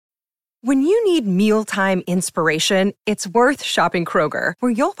When you need mealtime inspiration, it's worth shopping Kroger,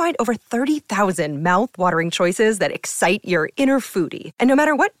 where you'll find over 30,000 mouth-watering choices that excite your inner foodie. And no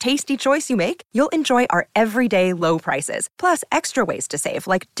matter what tasty choice you make, you'll enjoy our everyday low prices, plus extra ways to save,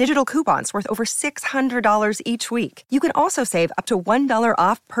 like digital coupons worth over $600 each week. You can also save up to $1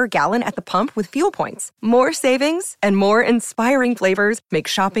 off per gallon at the pump with fuel points. More savings and more inspiring flavors make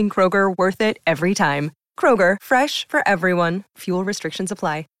shopping Kroger worth it every time. Kroger, fresh for everyone. Fuel restrictions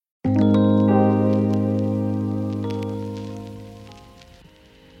apply.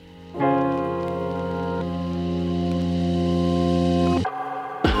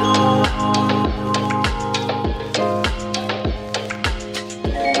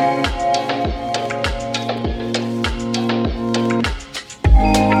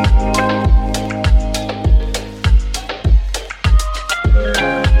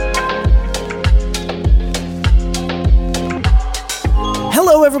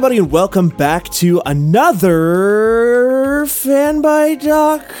 Everybody, and welcome back to another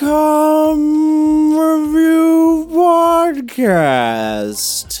Fanbyte.com review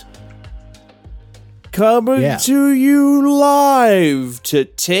podcast. Coming to you live to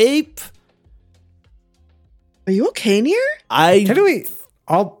tape. Are you okay, Near? Can we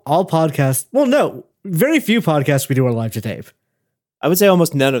all podcasts? Well, no, very few podcasts we do are live to tape. I would say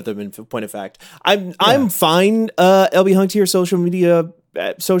almost none of them, in point of fact. I'm fine. LB Hung to your social media.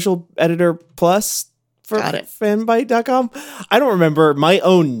 Social editor plus for fanbyte.com. I don't remember my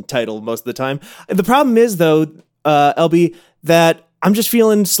own title most of the time. The problem is though, LB, that I'm just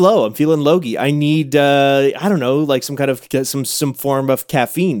feeling slow. I'm feeling logy. I need I don't know, like some kind of some form of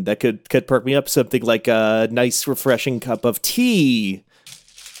caffeine that could perk me up. Something like a nice refreshing cup of tea.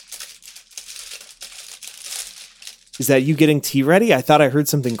 Is that you getting tea ready? I thought I heard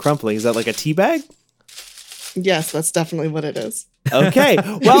something crumpling. Is that like a tea bag? Yes, that's definitely what it is. Okay.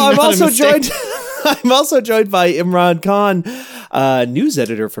 Well, I'm also joined by Imran Khan, news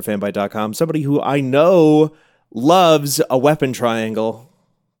editor for Fanbyte.com, somebody who I know loves a weapon triangle.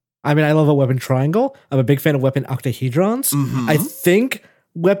 I mean, I love a weapon triangle. I'm a big fan of weapon octahedrons. Mm-hmm. I think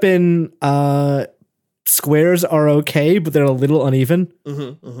weapon squares are okay, but they're a little uneven.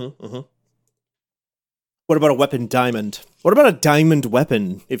 What about a weapon diamond? What about a diamond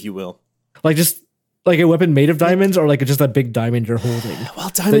weapon, if you will? Like a weapon made of diamonds, or like just a big diamond you're holding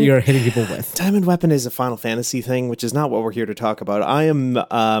that you're hitting people with. Diamond weapon is a Final Fantasy thing, which is not what we're here to talk about. I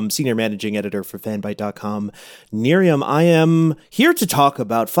am senior managing editor for Fanbyte.com. Nerium, I am here to talk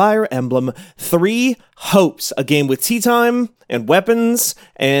about Fire Emblem Three Hopes, a game with tea time and weapons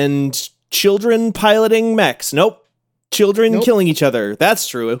and children piloting mechs. Children killing each other. That's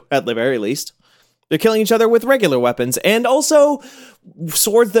true, at the very least. They're killing each other with regular weapons, and also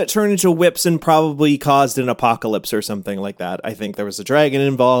swords that turn into whips and probably caused an apocalypse or something like that. I think there was a dragon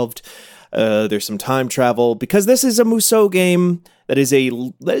involved. There's some time travel, because this is a Musou game that is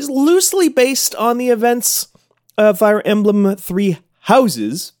loosely based on the events of Fire Emblem Three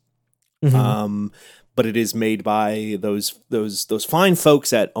Houses. Mm-hmm. But it is made by those fine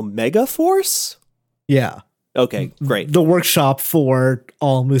folks at Omega Force. Yeah. Okay, great. The workshop for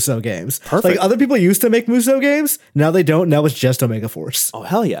all Musou games. Perfect. Like, other people used to make Musou games. Now they don't. Now it's just Omega Force. Oh,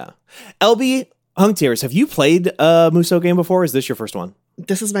 hell yeah. LB Hung Tears, have you played a Musou game before? Or is this your first one?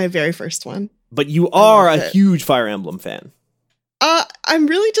 This is my very first one. But you are a huge Fire Emblem fan. I'm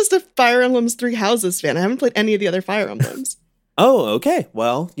really just a Fire Emblem's Three Houses fan. I haven't played any of the other Fire Emblems. Oh, okay.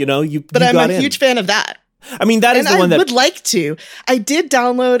 Well, But I'm a huge fan of that. I mean, that is the one that I would like to. I did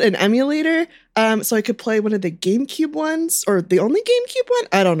download an emulator, so I could play one of the GameCube ones, or the only GameCube one.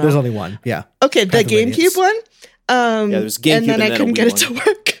 I don't know. There's only one. Yeah. Okay, the GameCube one. There's GameCube, and then I couldn't get it to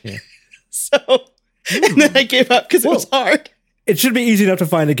work. Yeah. And then I gave up because it was hard. It should be easy enough to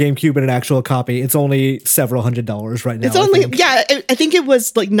find a GameCube and an actual copy. It's only several $100s right now. It's only, I think it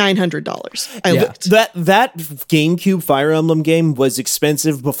was like $900. I looked. That GameCube Fire Emblem game was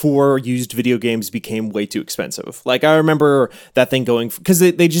expensive before used video games became way too expensive. Like, I remember that thing going, because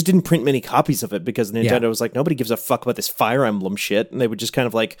they just didn't print many copies of it, because Nintendo was like, nobody gives a fuck about this Fire Emblem shit. And they would just kind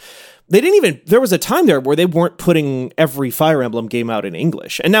of like, there was a time there where they weren't putting every Fire Emblem game out in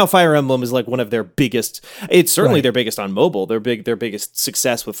English. And now Fire Emblem is like one of their biggest, it's certainly their biggest on mobile. Their biggest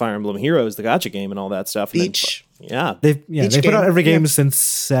success with Fire Emblem Heroes, the gacha game and all that stuff. Beach. They put out every game since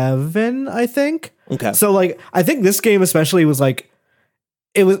 7, I think. Okay. So like, I think this game especially was like,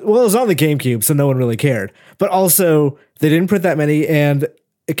 it was on the GameCube, so no one really cared. But also, they didn't print that many, and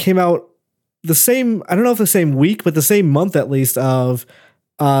it came out the same, I don't know if the same week, but the same month at least, of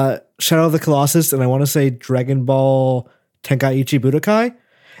Shadow of the Colossus, and I want to say Dragon Ball Tenkaichi Budokai.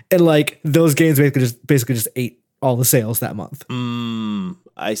 And like, those games basically just ate all the sales that month.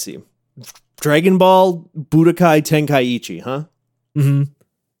 I see. Dragon Ball Budokai Tenkaichi, huh? Mm-hmm.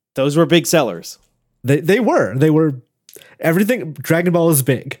 Those were big sellers. They were everything. Dragon Ball is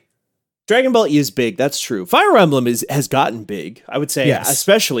big. Dragon Ball is big. That's true. Fire Emblem has gotten big. I would say, Yes.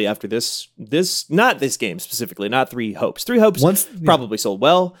 especially after this not this game specifically, not Three Hopes. Three Hopes probably sold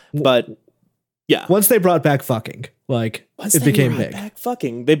well, but yeah. Once they brought back fucking, like it became big.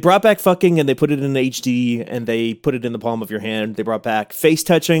 They brought back fucking, and they put it in HD, and they put it in the palm of your hand. They brought back face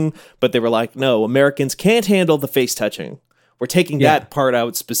touching, but they were like, no, Americans can't handle the face touching. We're taking that part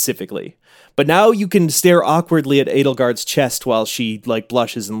out specifically. But now you can stare awkwardly at Edelgard's chest while she like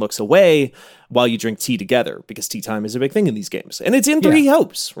blushes and looks away while you drink tea together, because tea time is a big thing in these games. And it's in Three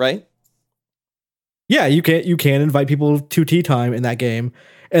Hopes, right? Yeah, you can invite people to tea time in that game.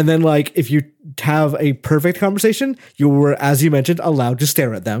 And then like if you have a perfect conversation, you were, as you mentioned, allowed to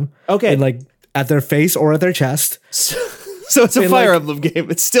stare at them. Okay. And like at their face or at their chest. So it's a Fire Emblem game.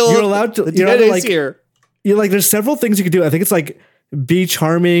 It's still you're allowed to like here. You're like there's several things you can do. I think it's like be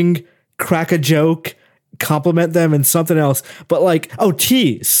charming, crack a joke, compliment them, and something else. But like,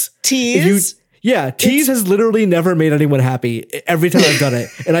 tease. Tease? Tease has literally never made anyone happy every time I've done it.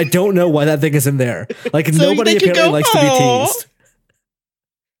 And I don't know why that thing is in there. Like So nobody apparently likes to be teased.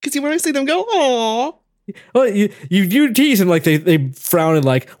 Because you want to see them go, aww. Well, you tease and like they frown and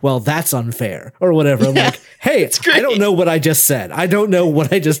like, well, that's unfair or whatever. I'm like, hey, I don't know what I just said. I don't know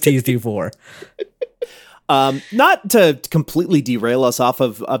what I just teased you for. Not to completely derail us off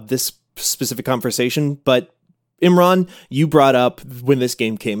of this specific conversation, but Imran, you brought up when this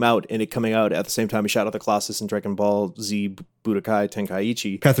game came out, and it coming out at the same time as Shadow of the Colossus and Dragon Ball Z Budokai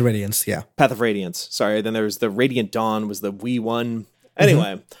Tenkaichi. Path of Radiance, yeah. Path of Radiance, sorry. Then there was the Radiant Dawn was the Wii one.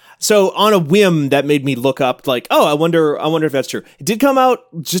 Anyway, so on a whim, that made me look up like, I wonder if that's true. It did come out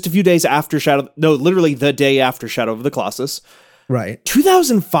just a few days after literally the day after Shadow of the Colossus. Right.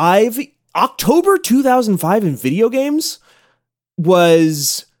 2005, October 2005 in video games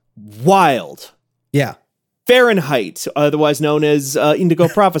was wild. Yeah. Fahrenheit, otherwise known as Indigo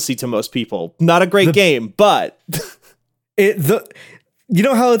Prophecy to most people. Not a great game, but you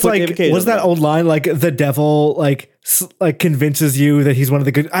know how it's like, was that old line, like the devil like convinces you that he's one of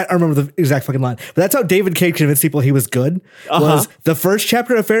the good, I don't remember the exact fucking line, but that's how David Cage convinced people he was good. Was the first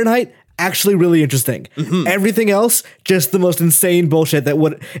chapter of Fahrenheit actually really interesting. Everything else, just the most insane bullshit that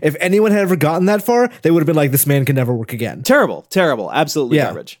would, if anyone had ever gotten that far, they would have been like, this man can never work again. Terrible, absolutely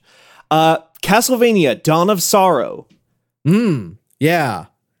garbage. Castlevania, Dawn of Sorrow. Yeah.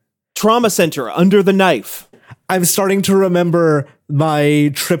 Trauma Center, Under the Knife. I'm starting to remember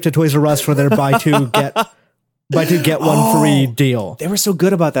my trip to Toys R Us for their buy two get one free deal. They were so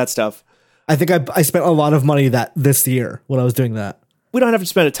good about that stuff. I think I spent a lot of money this year when I was doing that. We don't have to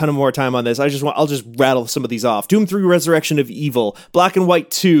spend a ton of more time on this. I'll just rattle some of these off. Doom 3 Resurrection of Evil, Black and White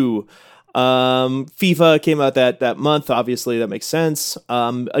 2, FIFA came out that month. Obviously, that makes sense.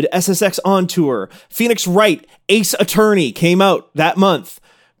 SSX On Tour, Phoenix Wright, Ace Attorney came out that month.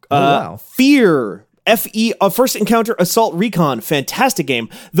 Wow. Fear, First Encounter Assault Recon, fantastic game.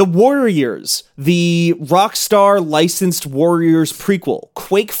 The Warriors, the Rockstar licensed Warriors prequel.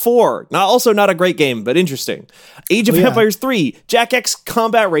 Quake 4, also not a great game, but interesting. Age of Empires 3, Jack X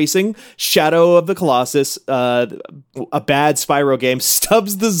Combat Racing, Shadow of the Colossus, a bad Spyro game,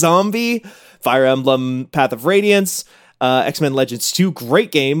 Stubbs the Zombie, Fire Emblem Path of Radiance, X-Men Legends 2,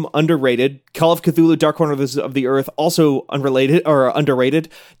 great game, underrated. Call of Cthulhu, Dark Corners of the Earth, also unrelated or underrated.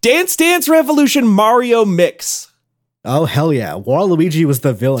 Dance Dance Revolution Mario Mix. Oh, hell yeah. Waluigi was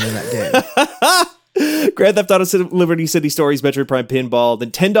the villain in that game. Grand Theft Auto Liberty City Stories, Metroid Prime Pinball,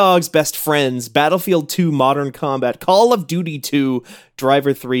 Nintendogs Best Friends, Battlefield 2 Modern Combat, Call of Duty 2,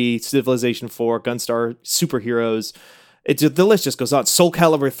 Driver 3, Civilization 4, Gunstar Superheroes. The list just goes on. Soul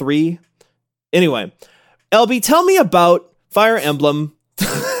Calibur 3. Anyway, LB, tell me about Fire Emblem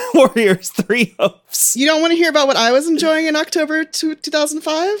Warriors 3 Hopes. You don't want to hear about what I was enjoying in October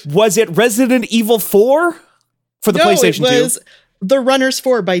 2005? Was it Resident Evil 4 for the PlayStation 2? It was The Runners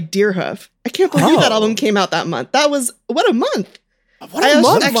 4 by Deerhoof. I can't believe that album came out that month. What a month. What a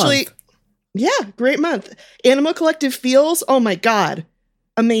month. Actually, yeah, great month. Animal Collective Feels, oh my God.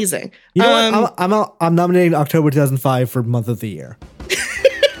 Amazing. You know what? I'm nominating October 2005 for Month of the Year.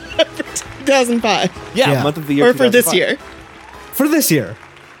 2005. Yeah, Month of the Year. Or for this year. For this year.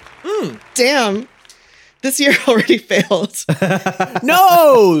 Damn. This year already failed.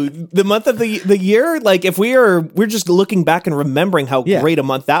 No, the month of the year. Like if we're just looking back and remembering how great a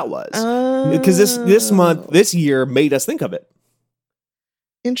month that was, because this year made us think of it.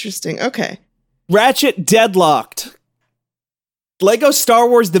 Interesting. Okay. Ratchet Deadlocked. Lego Star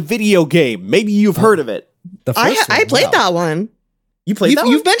Wars the video game. Maybe you've heard of it. I played that one. You played that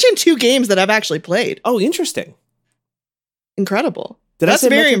one? You've mentioned 2 games that I've actually played. Oh, interesting. Incredible. Did I That's say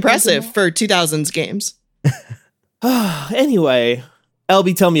very Metroid impressive Prime? for 2000s games. Anyway,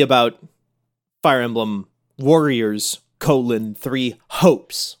 LB, tell me about Fire Emblem Warriors: 3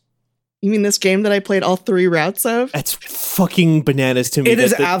 Hopes. You mean this game that I played all 3 routes of? That's fucking bananas to me. It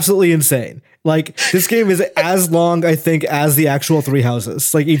is absolutely insane. Like, this game is as long, I think, as the actual 3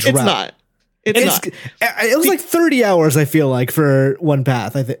 houses. Like, each It's route. not. It's not. It was like 30 hours, I feel like, for one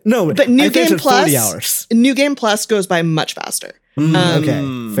path. I think. No, But New I think Game it's 40 Plus, hours. New Game Plus goes by much faster.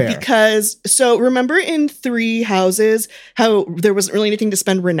 Okay, fair. Because, so remember in 3 houses, how there wasn't really anything to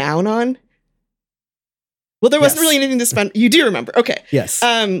spend renown on? Well, there wasn't Yes. really anything to spend. You do remember. Okay. Yes.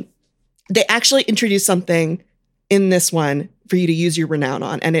 They actually introduced something in this one for you to use your renown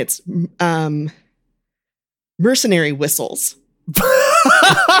on, and it's mercenary whistles.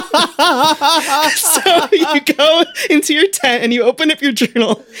 So you go into your tent and you open up your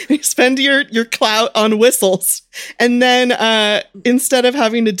journal and you spend your clout on whistles. And then instead of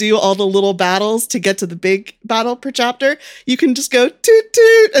having to do all the little battles to get to the big battle per chapter, you can just go toot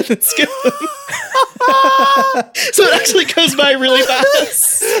toot and then skip them. So it actually goes by really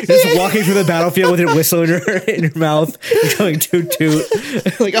fast. Just walking through the battlefield with your whistle in your mouth and going toot toot.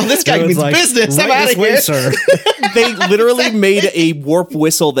 Like, oh, this guy Everyone's means like, business. I'm "Right out this of way, here. sir." They literally made a warp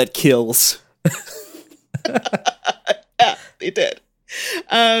whistle that kills. Yeah, they did.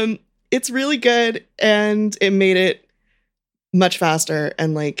 It's really good, and it made it much faster.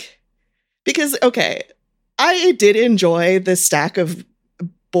 And like, because okay, I did enjoy the stack of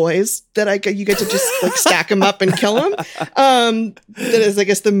boys that you get to just like stack them up and kill them. That is, I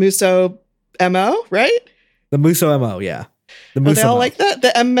guess, the Muso MO, right? The Muso MO, yeah. The Are Muso they all MO. like that? The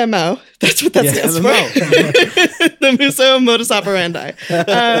MMO. That's what that Yeah, stands MMO. for. The Muso modus operandi.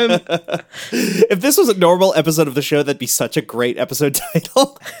 If this was a normal episode of the show, that'd be such a great episode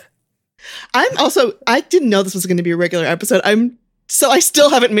title. I didn't know this was going to be a regular episode. I still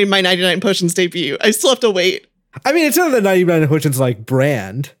haven't made my 99 Potions debut. I still have to wait. I mean, it's not the 99 Potions like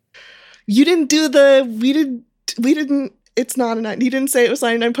brand. You didn't do it's not a 9. You didn't say it was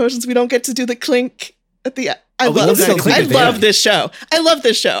 99 Potions. We don't get to do the clink at the I we love can still that. clink I at the love end. this show. I love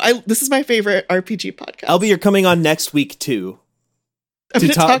this show. This is my favorite RPG podcast. LB, you're coming on next week too. I'm To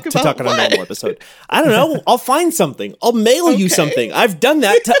gonna talk about on a what? normal episode. I don't know. I'll find something. I'll mail you Okay. something. I've done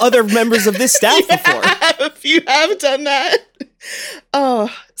that to other members of this staff before. If you have done that. Oh,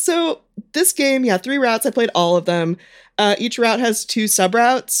 so this game, 3 routes. I played all of them. Each route has 2 sub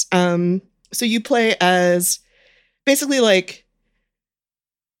routes. So you play as basically like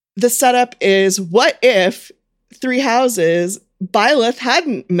the setup is, what if 3 houses Byleth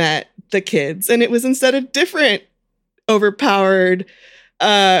hadn't met the kids and it was instead a different overpowered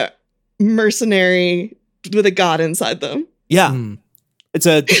mercenary with a god inside them? Yeah. Mm. It's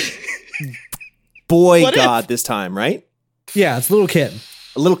a boy What if? god this time, right? Yeah, it's a little kid,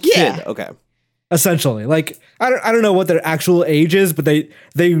 A little kid. Yeah. Okay. essentially. Like, I don't know what their actual age is, but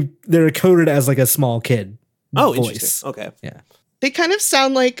they're coded as like a small kid. Oh, voice. interesting. Okay. They kind of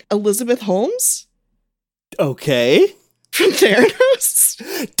sound like Elizabeth Holmes Okay. from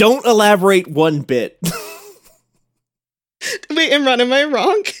Theranos. Don't elaborate one bit. Wait, Imran, am I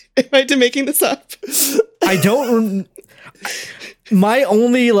wrong? Am I making this up? I don't. My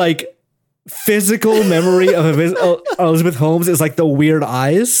only like physical memory of Elizabeth Holmes is like the weird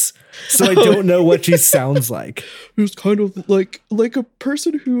eyes, so I don't know what she sounds like. Who's kind of like a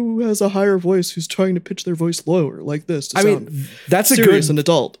person who has a higher voice who's trying to pitch their voice lower, like this. To I sound mean, that's a serious good. and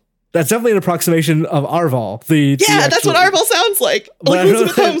adult. That's definitely an approximation of Arval. Yeah, that's what Arvel sounds like. But Like I don't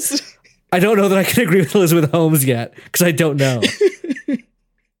Elizabeth know- Holmes. I don't know that I can agree with Elizabeth Holmes yet because I don't know.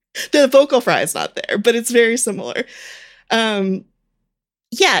 The vocal fry is not there, but it's very similar.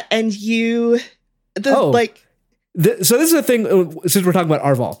 Yeah, and you, So this is the thing. Since we're talking about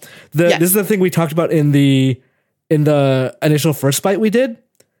Arval, Yeah. this is the thing we talked about in the initial first bite we did.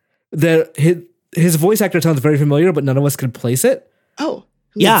 That his voice actor sounds very familiar, but none of us could place it. oh,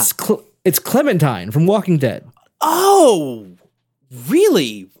 Yeah. It's Clementine from Walking Dead. Oh,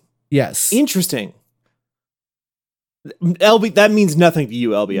 really? Yes. Interesting. LB, that means nothing to you,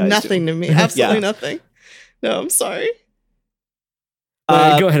 LB. I assume. nothing to me. Absolutely Yeah. nothing. No, I'm sorry.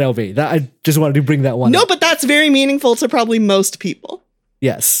 Go ahead, LB. I just wanted to bring that one. No, up. but that's very meaningful to probably most people,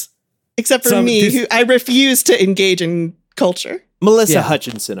 Yes. except for Some- me, this- who I refuse to engage in culture. Melissa Yeah.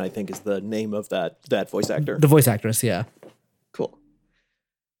 Hutchinson, I think, is the name of that voice actor. The voice actress, yeah. Cool.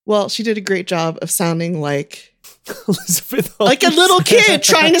 Well, she did a great job of sounding like Elizabeth Holmes. a little kid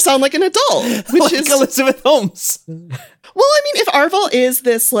trying to sound like an adult, which like is Elizabeth Holmes. well, I mean, if Arval is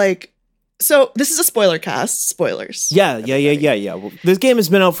this like So this is a spoiler cast. Spoilers. Yeah. Well, this game has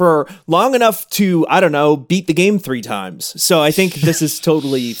been out for long enough to, I don't know, beat the game 3 times. So I think this is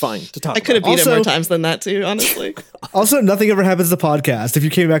totally fine to talk I could have about. beat it more times than that too, honestly. Also, nothing ever happens to the podcast. If you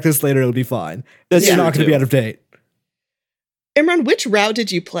came back to this later, it would be fine. That's It's true, not going to too. be out of date. Imran, which route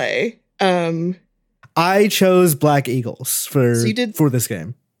did you play? I chose Black Eagles for So you did- for this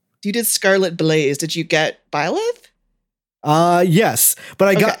game. You did Scarlet Blaze. Did you get Byleth? Yes, but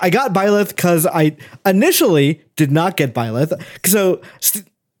I got Byleth because I initially did not get Byleth. So,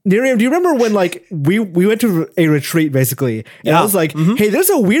 Nerium, do you remember when like we went to a retreat basically, and I was like, "Hey, there's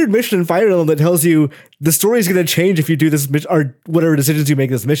a weird mission in Fire Emblem that tells you the story is going to change if you do this mission or whatever decisions you make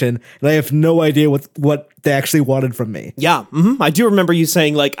this mission," and I have no idea what they actually wanted from me. Yeah, I do remember you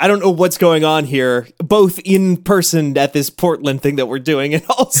saying, like, I don't know what's going on here, both in person at this Portland thing that we're doing and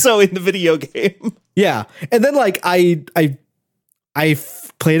also in the video game. Yeah, and then like I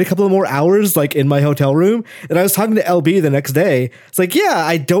played a couple of more hours like in my hotel room, and I was talking to LB the next day. It's like, yeah,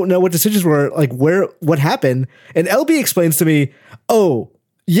 I don't know what decisions were like, what happened, and LB explains to me, oh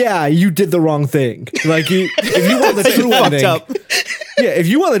yeah, you did the wrong thing. Like if you want the true Fucked ending, up. yeah, if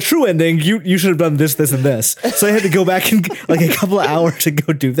you want the true ending, you should have done this, and this. So I had to go back in like a couple of hours to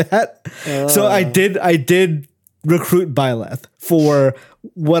go do that. So I did recruit Byleth for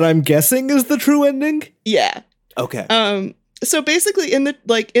what I'm guessing is the true ending. Yeah. Okay. So basically in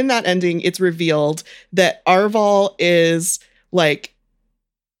that ending, it's revealed that Arval is like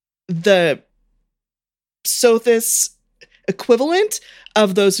the Sothis equivalent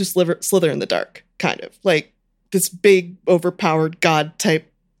of those who slither in the dark, kind of like this big overpowered god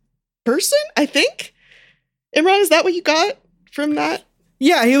type person, I think. Imran, is that what you got from that?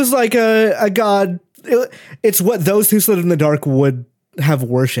 Yeah, he was like a god. It's what those who slid in the dark would have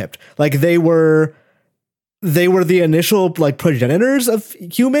worshipped. Like they were the initial like progenitors of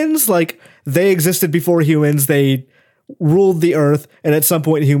humans. Like they existed before humans. They ruled the earth, and at some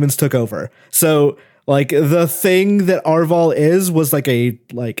point humans took over. So like the thing that Arval was like a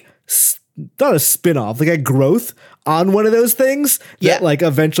not a spin-off, like a growth on one of those things that like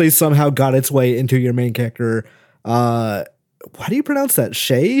eventually somehow got its way into your main character. How do you pronounce that?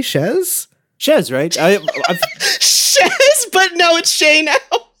 Shez? Shez, right? Shez, but no, it's Shay now.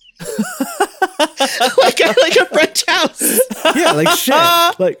 like a French house. Yeah, like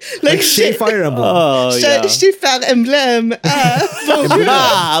Shay. Like Shay Fire Emblem. Oh, yeah. Shay Fire Emblem. Bonjour.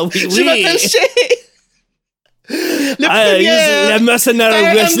 Ah, oui, Je m'appelle oui. Shay. Le Le mercenary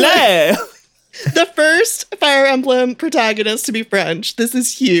Fire wrestler. The first Fire Emblem protagonist to be French. This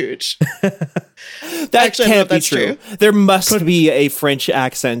is huge. That Actually, I don't know can't if be that's true. true. There must be a French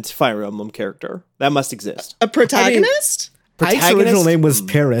accent Fire Emblem character. That must exist. A protagonist? Ike's original name was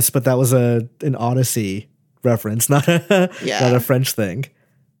Paris, but that was an Odyssey reference, not a French thing.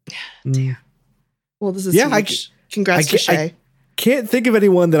 Well, this is Yeah, huge. Congrats to Shay. Can't think of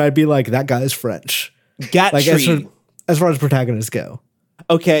anyone that I'd be like, that guy's French. Like Gatry. as far as protagonists go.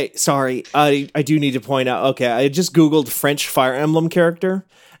 Okay, sorry. I do need to point out. Okay, I just Googled French Fire Emblem character,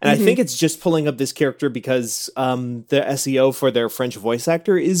 and I think it's just pulling up this character because the SEO for their French voice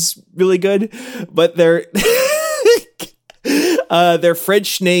actor is really good, but their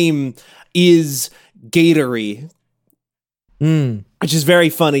French name is Gatorade, which is very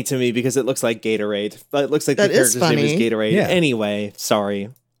funny to me because it looks like Gatorade. But it looks like That the is character's name is funny. Gatorade. Yeah. Anyway, sorry.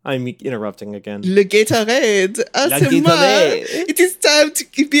 I'm interrupting again. Le Gatorade. Ah, La c'est moi. Gatorade. It is time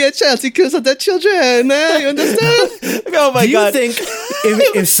to be a child because of the children. You understand? Oh my Do you god. think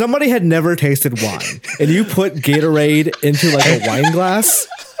if somebody had never tasted wine and you put Gatorade into like a wine glass,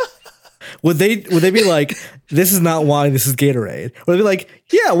 would they be like, this is not wine, this is Gatorade? Or would they be like,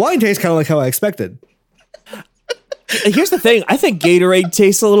 yeah, wine tastes kind of like how I expected? Here's the thing. I think Gatorade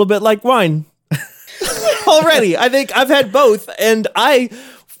tastes a little bit like wine. Already. I think I've had both, and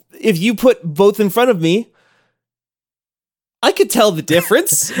if you put both in front of me, I could tell the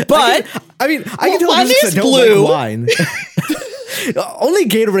difference, but I can tell wine this is I don't blue. like wine. Only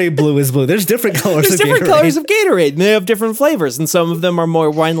Gatorade blue is blue. There's different colors there's of different Gatorade. colors of Gatorade, and they have different flavors, and some of them are more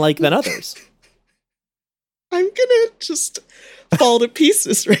wine-like than others. I'm gonna just fall to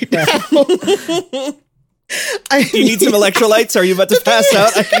pieces right now. Do you need some electrolytes? Are you about to pass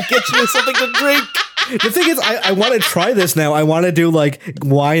out? I can get you something to drink. The thing is, I want to try this now. I want to do like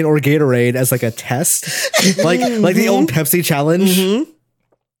wine or Gatorade as like a test, like the old Pepsi challenge.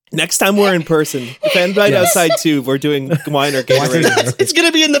 Next time we're in person, Fanbyte outside too, we're doing wine or Gatorade. It's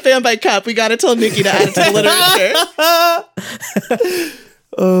gonna be in the Fanbyte cup. We gotta tell Nikki to add it to the literature.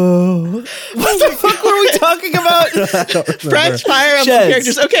 Oh, what the fuck were we talking about? French Fire Emblem Sheds.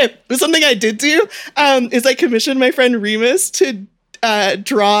 characters. Okay, but something I did do is I commissioned my friend Remus to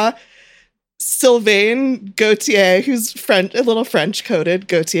draw Sylvain Gauthier, who's French, a little French coded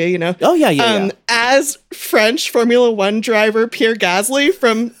Gauthier, you know. Oh yeah. As French Formula One driver Pierre Gasly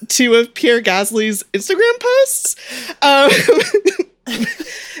from 2 of Pierre Gasly's Instagram posts.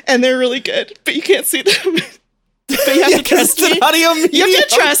 And they're really good, but you can't see them. But you have to trust me. You have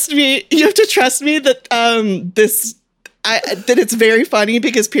to trust me. You have to trust me that that it's very funny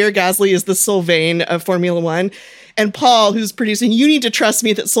because Pierre Gasly is the Sylvain of Formula One. And Paul, who's producing, you need to trust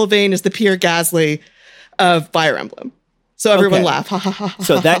me that Sylvain is the Pierre Gasly of Fire Emblem. So everyone laugh.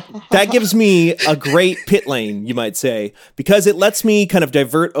 So that gives me a great pit lane, you might say, because it lets me kind of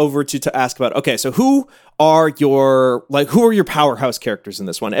divert over to ask about, okay, so who are your powerhouse characters in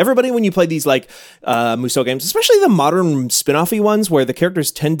this one? Everybody, when you play these like Musou games, especially the modern spin-offy ones where the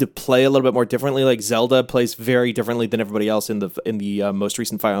characters tend to play a little bit more differently, like Zelda plays very differently than everybody else in the most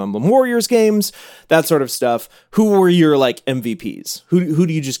recent Fire Emblem Warriors games, that sort of stuff. Who were your like MVPs? Who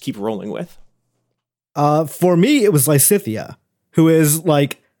do you just keep rolling with? For me, it was Lysithea, who is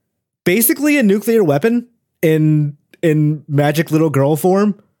like basically a nuclear weapon in magic little girl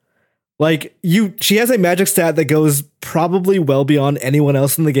form. Like she has a magic stat that goes probably well beyond anyone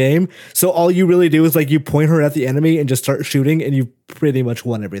else in the game. So all you really do is like you point her at the enemy and just start shooting, and you pretty much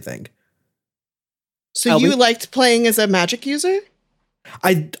won everything. So you liked playing as a magic user?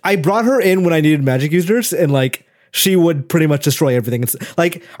 I brought her in when I needed magic users, and like she would pretty much destroy everything. It's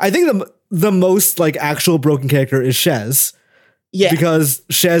like I think the most like actual broken character is Shez. Yeah. Because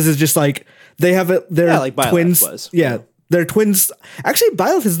Shez is just like they have they're like twins. Yeah. They're twins. Actually,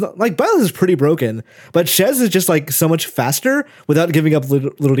 Byleth is pretty broken, but Shez is just like so much faster without giving up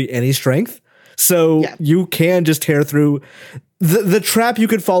literally any strength. So you can just tear through the trap you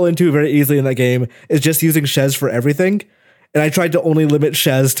could fall into very easily in that game is just using Shez for everything. And I tried to only limit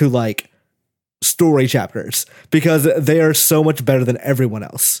Shez to like story chapters because they are so much better than everyone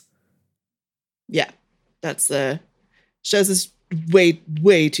else. Yeah, Shez is way,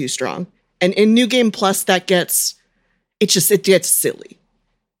 way too strong. And in New Game Plus, it gets silly.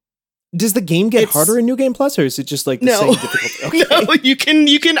 Does the game get harder in New Game Plus, or is it just like the same difficulty? Okay. No, you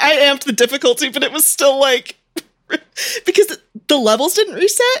can. I amped the difficulty, but it was still like because the levels didn't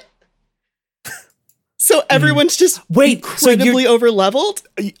reset, so everyone's just incredibly over leveled.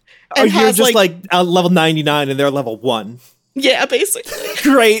 You're just like level 99 and they're level 1. Yeah, basically.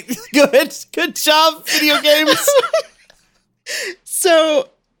 Great, good job, video games. So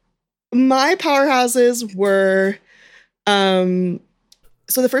my powerhouses were.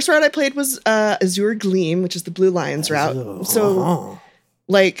 So the first route I played was Azure Gleam, which is the Blue Lions route. So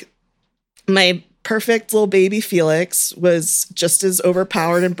like my perfect little baby Felix was just as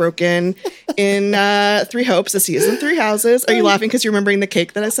overpowered and broken in Three Hopes as he is in Three Houses. Are you laughing because you're remembering the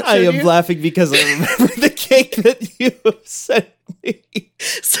cake that I sent you? I am laughing because I remember the cake that you sent me.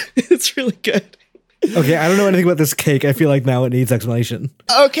 It's really good. Okay, I don't know anything about this cake. I feel like now it needs explanation.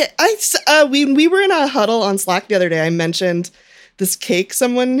 Okay, we were in a huddle on Slack the other day. I mentioned this cake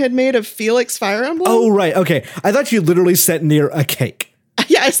someone had made of Felix Fire Emblem. Oh, right. Okay. I thought you literally sent Nier a cake.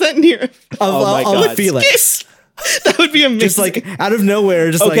 Yeah, I sent Nier of Felix. That would be amazing. Just like out of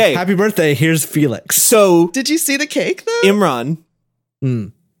nowhere, just like, happy birthday, here's Felix. So did you see the cake though? Imran.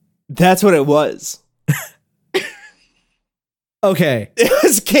 That's what it was. Okay.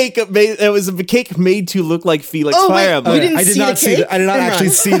 It was a cake made to look like Felix Fire Emblem. I did not actually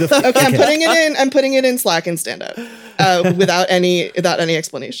see the Okay, I'm putting it in Slack and stand up. Without any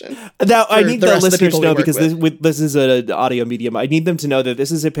explanation. Now I need the listeners to know because this is an audio medium. I need them to know that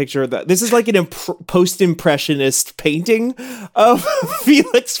this is a picture this is like an post-impressionist painting of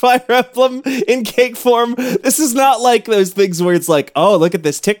Felix Fire Emblem in cake form. This is not like those things where it's like, oh, look at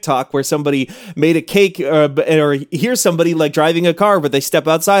this TikTok where somebody made a cake or here's somebody like driving a car, but they step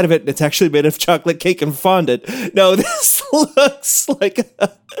outside of it and it's actually made of chocolate cake and fondant. No, this looks like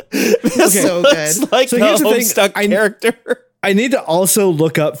so good. Like so here's the thing, character. I need to also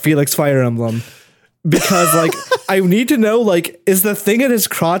look up Felix Fire Emblem because like I need to know like is the thing in his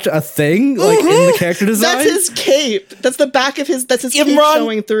crotch a thing like in the character design? That's his cape. That's the back of his. That's his cape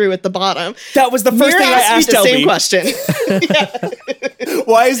showing through at the bottom. That was the first thing I asked. The same question.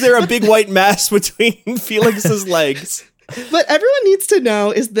 Why is there a big white mass between Felix's legs? What everyone needs to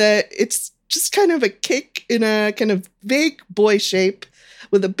know is that it's just kind of a cake in a kind of vague boy shape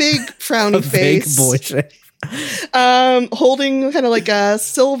with a big frowny face. Vague boy shape. Holding kind of like a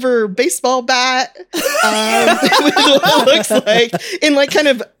silver baseball bat, it looks like in like kind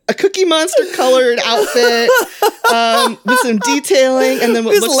of a Cookie Monster colored outfit, with some detailing, and then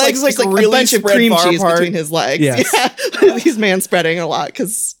what his looks legs like really a bunch of cream cheese apart. between his legs. Yes. Yeah, he's man spreading a lot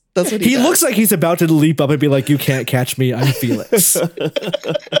because That's what He does. looks like he's about to leap up and be like, "You can't catch me, I'm Felix."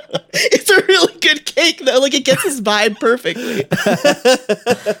 It's a really good cake though. Like it gets his vibe perfectly.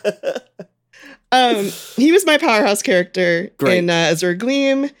 He was my powerhouse character in Azure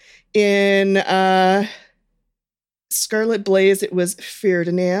Gleam. In Scarlet Blaze, it was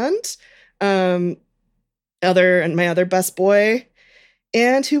Ferdinand. My other best boy.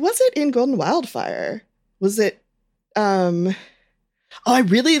 And who was it in Golden Wildfire? Was it playing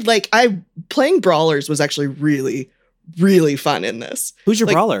brawlers was actually really, really fun in this. Who's your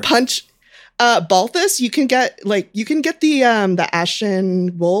like, brawler? Punch Balthus, you can get the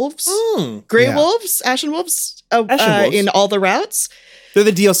Ashen Wolves. Grey Wolves, Ashen Wolves, Wolves. in all the routes. They're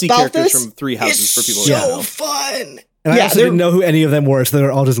the DLC Balthus characters from Three Houses for people who don't know. fun. And I also didn't know who any of them were, so they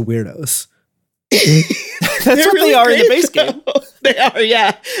were all just weirdos. That's what really they are in the base game. They are,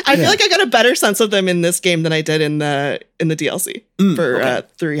 yeah. I feel like I got a better sense of them in this game than I did in the DLC for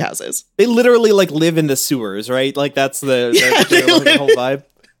Three Houses. They literally like live in the sewers, right? Like that's the whole vibe.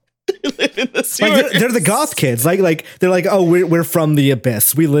 They live in the sewers. Like they're the goth kids. Like they're like, oh, we're from the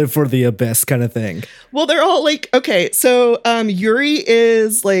abyss. We live for the abyss kind of thing. Well, they're all like, okay, so Yuri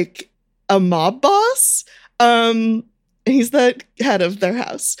is like a mob boss. He's the head of their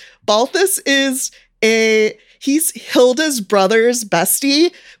house. Balthus is he's Hilda's brother's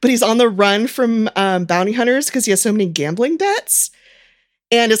bestie, but he's on the run from bounty hunters because he has so many gambling debts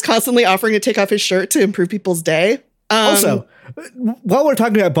and is constantly offering to take off his shirt to improve people's day. Also, while we're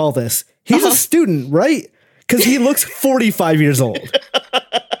talking about Balthus, he's a student, right? Because he looks 45 years old.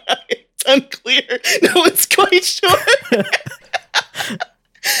 It's unclear. No one's quite sure.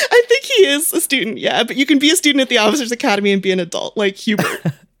 I think he is a student, yeah, but you can be a student at the Officers Academy and be an adult, like Hubert.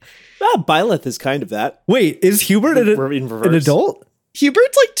 Byleth is kind of that. Wait, is Hubert an adult?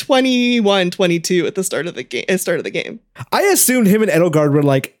 Hubert's like 21, 22 at the start of the game. I assumed him and Edelgard were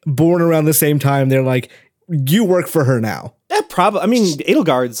like born around the same time. They're like, you work for her now. Yeah, probably. I mean,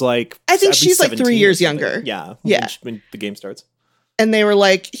 Edelgard's like, I think she's like 3 years younger. Yeah. When the game starts. And they were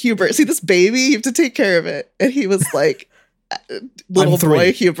like, Hubert, see this baby? You have to take care of it. And he was like, little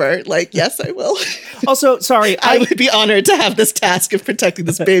boy Hubert, like, yes, I will. Also, sorry. I would be honored to have this task of protecting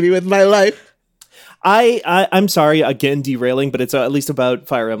this baby with my life. I'm sorry, again, derailing, but it's at least about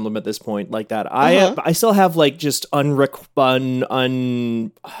Fire Emblem at this point, like that. I still have like just unfiltered,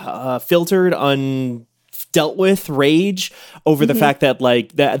 dealt with rage over the fact that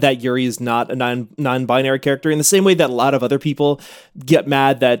like that Yuri is not a non-binary character in the same way that a lot of other people get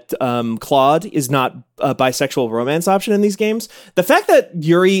mad that Claude is not a bisexual romance option in these games. The fact that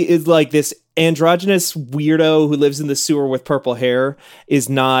Yuri is like this androgynous weirdo who lives in the sewer with purple hair is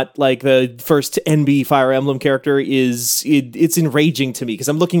not like the first NB Fire Emblem character it's enraging to me because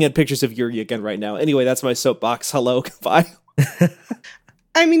I'm looking at pictures of Yuri again right now. Anyway, that's my soapbox. Hello, goodbye.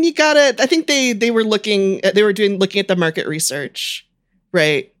 I mean, I think they were looking at the market research,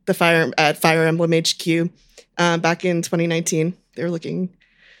 right? The Fire Emblem HQ back in 2019. They were looking at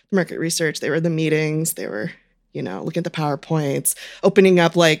market research. They were in the meetings. They were, looking at the PowerPoints, opening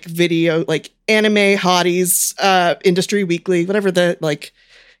up like video, like anime hotties, industry weekly, whatever the like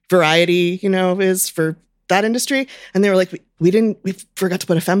variety, is for that industry. And they were like, we forgot to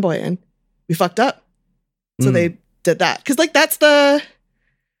put a femboy in. We fucked up. So they did that. Because like that's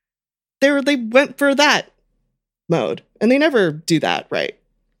they went for that mode, and they never do that, right?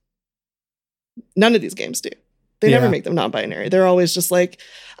 None of these games do. They never make them non-binary. They're always just like,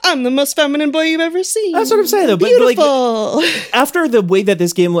 I'm the most feminine boy you've ever seen. That's what I'm saying, though. Beautiful. But like, after the way that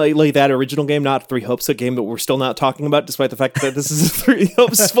this game, like that original game, not Three Hopes, a game that we're still not talking about, despite the fact that this is a Three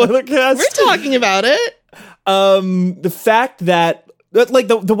Hopes spoiler cast. We're talking about it. The fact that like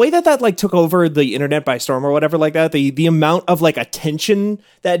the way that like took over the internet by storm or whatever like that, the amount of like attention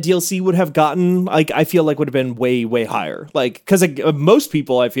that DLC would have gotten, like I feel like would have been way, way higher. Like, because most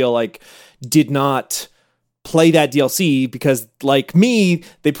people I feel like did not play that DLC because like me,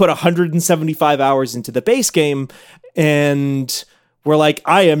 they put 175 hours into the base game and were like,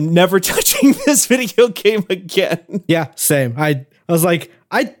 I am never touching this video game again. Yeah, same. I was like,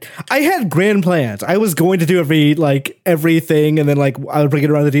 I had grand plans. I was going to do everything, and then like I would bring it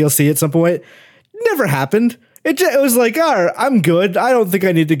around the DLC at some point. Never happened. It was like, all right, I'm good. I don't think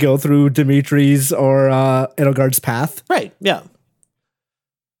I need to go through Dimitri's or Edelgard's path. Right? Yeah.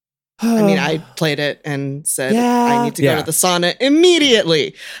 I mean, I played it and said I need to go to the sauna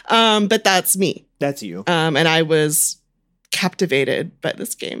immediately. But that's me. That's you. And I was captivated by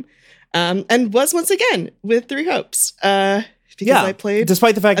this game, and was once again with Three Hopes. Because I played,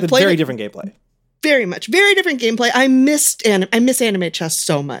 despite the fact that very different gameplay. very much. Very different gameplay. I miss anime chess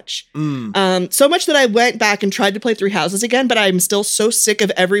so much. So much that I went back and tried to play Three Houses again, but I'm still so sick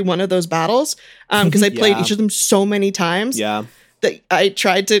of every one of those battles because I played each of them so many times that I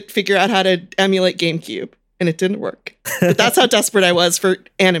tried to figure out how to emulate GameCube, and it didn't work. But that's how desperate I was for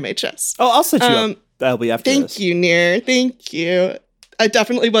anime chess. Oh, I'll set you up. That'll be after Thank this. you, Nier. Thank you. I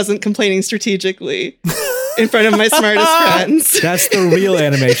definitely wasn't complaining strategically in front of my smartest friends. That's the real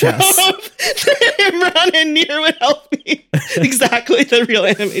anime chess. Imran and Nier would help me. Exactly, the real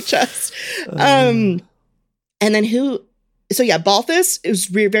anime chess. And then Balthus is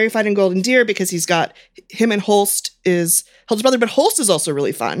very fun in Golden Deer because he's got him and Holst is Hilda's brother, but Holst is also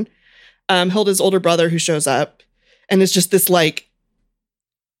really fun. Hilda's older brother who shows up and is just this like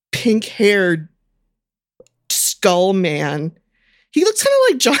pink-haired skull man. He looks kind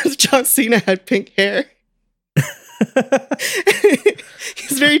of like John Cena had pink hair.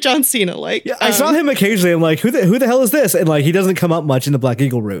 He's very John Cena like. Yeah, I saw him occasionally. I'm like, who the hell is this? And like, he doesn't come up much in the Black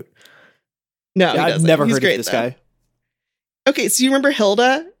Eagle route. No, yeah, he I've never He's heard great, of this though. guy. Okay, so you remember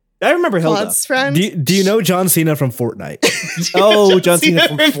Hilda? I remember Hilda. Claude's friend? Do you know John Cena from Fortnite? Oh, John Cena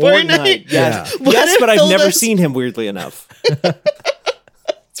from Fortnite. Yes, What yes, if but I've never Hilda's- seen him. Weirdly enough.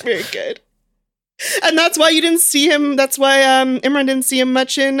 It's very good. And that's why you didn't see him. That's why Imran didn't see him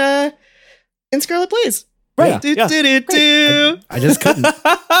much in Scarlet Blaze. Right. Do, Yeah. do, do, do. I just couldn't.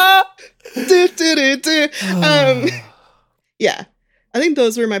 Do, do, do, do. Yeah. I think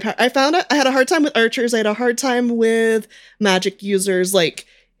those were my I found I had a hard time with archers. I had a hard time with magic users, like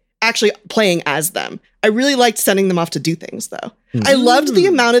actually playing as them. I really liked sending them off to do things, though. I loved the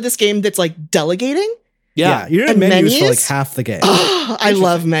amount of this game that's like delegating. Yeah, you're in And menus for like menus? half the game. Oh, I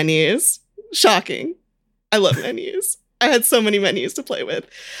love menus. Shocking. I love menus. I had so many menus to play with.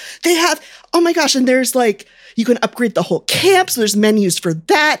 They have, oh my gosh, and there's like, you can upgrade the whole camp. So there's menus for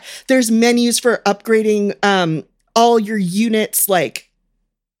that. There's menus for upgrading all your units, like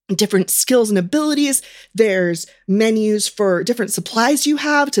different skills and abilities. There's menus for different supplies you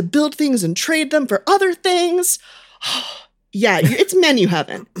have to build things and trade them for other things. Yeah, it's menu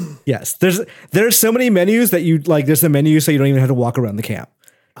heaven. Yes, there's so many menus that you like. There's a menu so you don't even have to walk around the camp.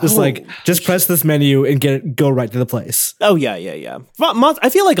 Just press this menu and go right to the place. Oh yeah. I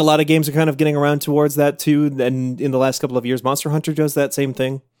feel like a lot of games are kind of getting around towards that too. And in the last couple of years, Monster Hunter does that same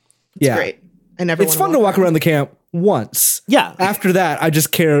thing. It's great. I never. It's fun to walk around the camp once. Yeah. After that, I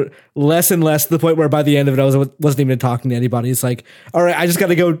just care less and less to the point where by the end of it, I wasn't even talking to anybody. It's like, all right, I just got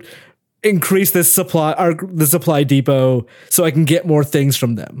to go increase this the supply depot so I can get more things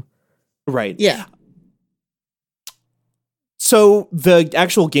from them. Right. Yeah. So the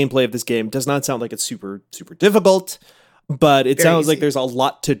actual gameplay of this game does not sound like it's super, super difficult, but it Very sounds easy. like there's a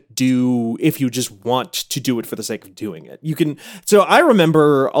lot to do if you just want to do it for the sake of doing it. So I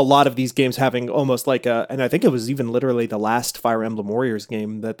remember a lot of these games having almost like and I think it was even literally the last Fire Emblem Warriors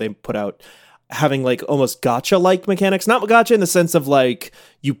game that they put out, having like almost gacha-like mechanics. Not gacha in the sense of like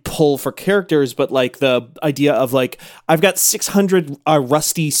you pull for characters, but like the idea of like, I've got 600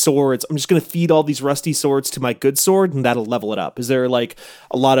 rusty swords. I'm just going to feed all these rusty swords to my good sword and that'll level it up. Is there like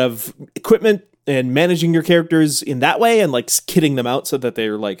a lot of equipment and managing your characters in that way and like kitting them out so that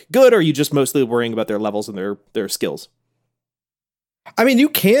they're like good, or are you just mostly worrying about their levels and their skills? I mean, you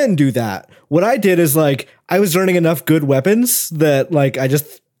can do that. What I did is like, I was learning enough good weapons that like, I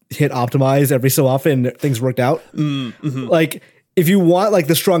just hit optimize every so often and things worked out. Mm-hmm. Like if you want like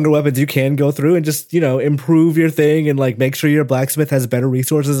the stronger weapons, you can go through and just, improve your thing and like make sure your blacksmith has better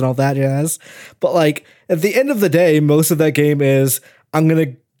resources and all that jazz. But like at the end of the day, most of that game is I'm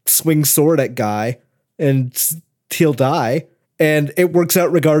going to swing sword at guy and he'll die. And it works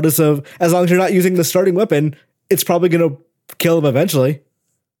out regardless of, as long as you're not using the starting weapon, it's probably going to kill him eventually.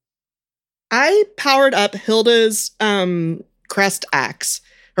 I powered up Hilda's crest axe,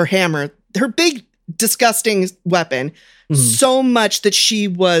 her hammer, her big disgusting weapon, so much that she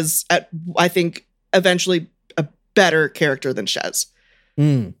was I think eventually a better character than Shez.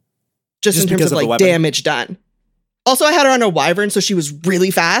 Just in terms because of of the like weapon? damage done. Also, I had her on a wyvern, so she was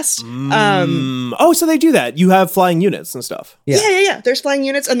really fast. So they do that. You have flying units and stuff. Yeah. There's flying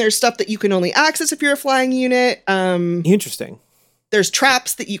units, and there's stuff that you can only access if you're a flying unit. Interesting. There's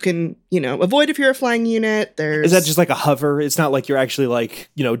traps that you can, avoid if you're a flying unit. Is that just like a hover? It's not like you're actually like,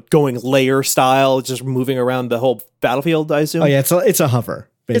 going layer style, just moving around the whole battlefield, I assume? Oh yeah, it's a hover.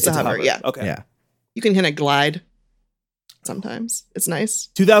 It's a basically. hover, yeah. Okay. Yeah. You can kind of glide sometimes. It's nice.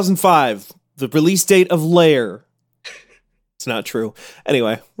 2005, the release date of Lair. It's not true.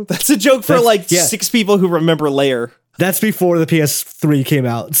 Anyway, that's a joke for That's- 6 people who remember Lair. That's before the PS3 came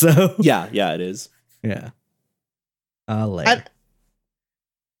out, so Yeah, it is. yeah. Lair.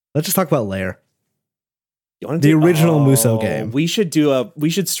 Let's just talk about Lair. You want The original Musou game. We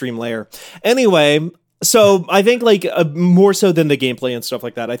should stream Lair. Anyway, so I think like more so than the gameplay and stuff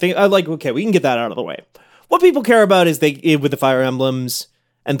like that. I think okay, we can get that out of the way. What people care about is with the Fire Emblems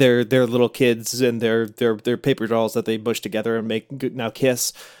and their little kids and their paper dolls that they mush together and make now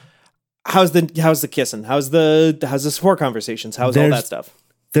kiss. How's the kissing? How's the support conversations? How's all that stuff?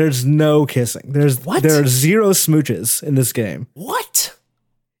 There's no kissing. There are 0 smooches in this game. What?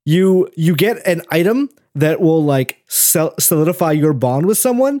 You get an item that will like solidify your bond with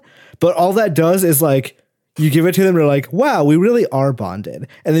someone, but all that does is like you give it to them, they're like, wow, we really are bonded.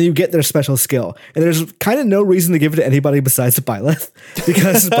 And then you get their special skill. And there's kind of no reason to give it to anybody besides Byleth,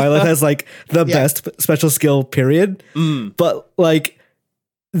 because Byleth has like the best special skill, period. But like,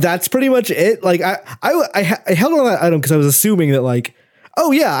 that's pretty much it. Like I held on that item because I was assuming that like,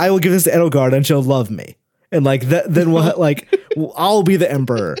 oh yeah, I will give this to Edelgard and she'll love me. And like that, then we'll like, I'll be the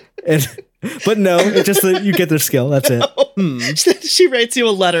emperor. But no, it's just that you get their skill. That's it. She writes you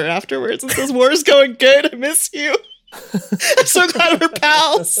a letter afterwards and says, "War's going good. I miss you. I'm so glad we're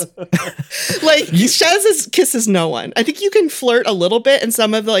pals." Like Shaz kisses no one. I think you can flirt a little bit, and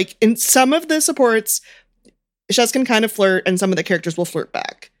in some of the supports, Shaz can kind of flirt, and some of the characters will flirt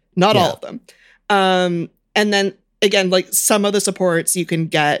back. Not all of them. And then again, like some of the supports you can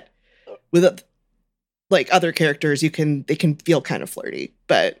get with like other characters, they can feel kind of flirty,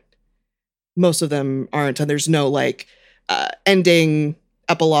 but most of them aren't, and there's no like ending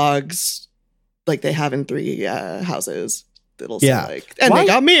epilogues like they have in Three Houses. It'll say like, and they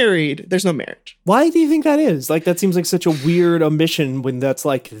got married. There's no marriage. Why do you think that is? Like, that seems like such a weird omission when that's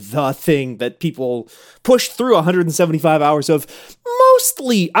like the thing that people push through 175 hours of.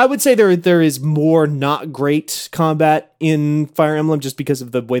 Mostly, I would say there is more not great combat in Fire Emblem just because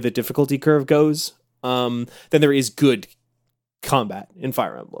of the way the difficulty curve goes than there is good combat in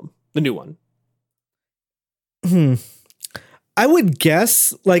Fire Emblem, the new one. I would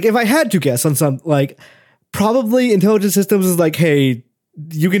guess, like, if I had to guess on some, like, probably Intelligent Systems is like, hey,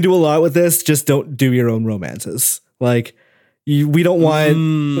 you can do a lot with this, just don't do your own romances. Like, we don't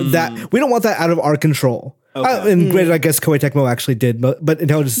want that. We don't want that out of our control. Okay. And granted, I guess Koei Tecmo actually did, but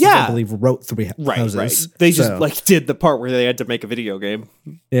Intelligent Systems, I believe, wrote Three Houses. Right. They just like did the part where they had to make a video game.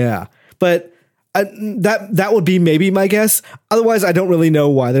 Yeah, but that would be maybe my guess. Otherwise, I don't really know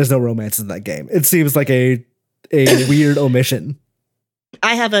why there's no romance in that game. It seems like a weird omission.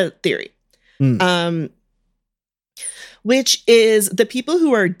 I have a theory. Which is the people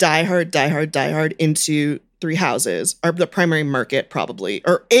who are diehard into Three Houses are the primary market, probably,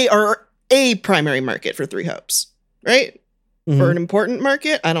 or a primary market for Three Hopes, right? Or an important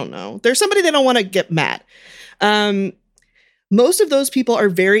market. I don't know. There's somebody they don't want to get mad. Most of those people are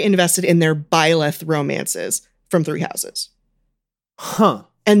very invested in their Byleth romances from Three Houses. Huh.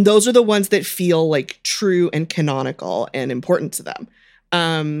 And those are the ones that feel like true and canonical and important to them.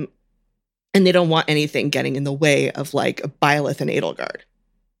 And they don't want anything getting in the way of like a Byleth and Edelgard.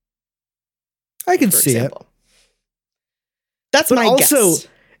 I can see it. That's but my also, guess.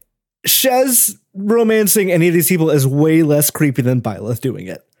 Shez romancing any of these people is way less creepy than Byleth doing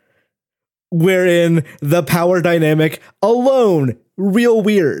it. Wherein the power dynamic alone, real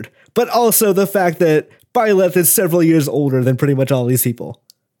weird. But also the fact that Byleth is several years older than pretty much all these people.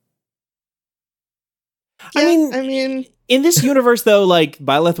 Yeah, I mean, in this universe, though, like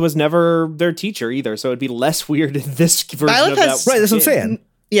Byleth was never their teacher either, so it'd be less weird in this version Byleth of has, that. Right, that's what I'm saying.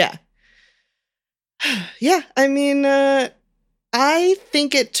 Yeah. Yeah, I mean, I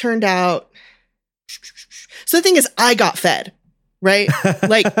think it turned out. So the thing is, I got fed, right?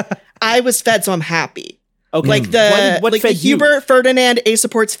 Like, I was fed, so I'm happy. Okay. Like what like fed the you? Hubert Ferdinand A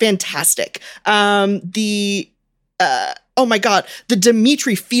support's fantastic. Oh my god, the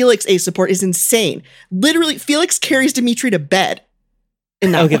Dimitri Felix A support is insane. Literally, Felix carries Dimitri to bed.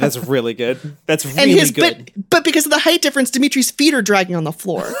 In that Okay, one. that's really good. That's really good. But because of the height difference, Dimitri's feet are dragging on the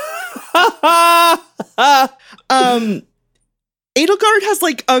floor. Edelgard has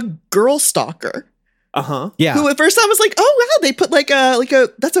like a girl stalker. Yeah. Who at first I was like, oh wow, they put like a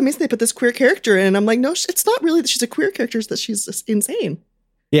that's amazing. They put this queer character in. And I'm like, no, it's not really that she's a queer character. It's that she's just insane.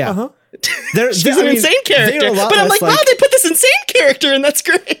 Yeah. She's an insane character. But I'm like, wow, they put this insane character in. That's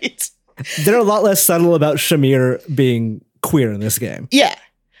great. They're a lot less subtle about Shamir being queer in this game. Yeah.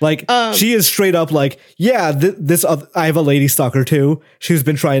 Like, she is straight up like, yeah, I have a lady stalker too. She's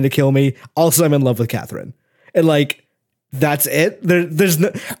been trying to kill me. Also, I'm in love with Catherine. And like, that's it. There's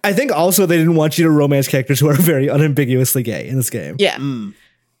no. I think also they didn't want you to romance characters who are very unambiguously gay in this game. Yeah.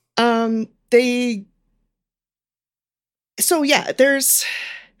 So yeah,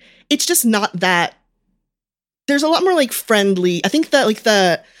 it's just not that. There's a lot more like friendly. I think that like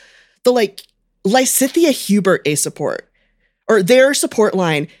the like Lysithia Hubert a support, or their support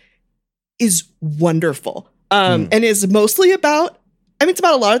line is wonderful. And is mostly about, it's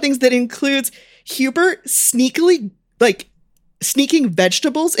about a lot of things that includes Hubert sneaking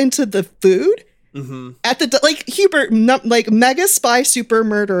vegetables into the food. At the Hubert, mega spy super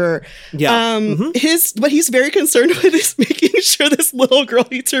murderer. Yeah. What he's very concerned with is making sure this little girl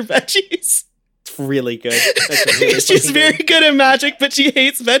eats her veggies. It's really good. That's really She's fucking very good. good at magic, but she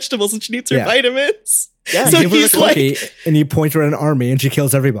hates vegetables and she needs her vitamins. Yeah. So You give her a he's like, cookie and you point her at an army and she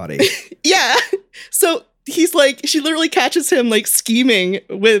kills everybody. yeah. So he's like, she literally catches him like scheming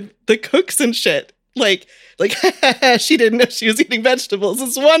with the cooks and shit. Like she didn't know she was eating vegetables.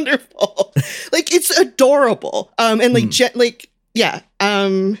 It's wonderful. Like, it's adorable. And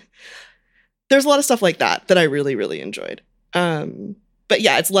there's a lot of stuff like that I really, really enjoyed. But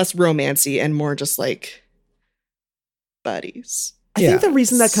yeah, it's less romancy and more just like buddies. I think the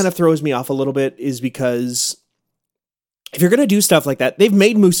reason that kind of throws me off a little bit is because if you're going to do stuff like that, they've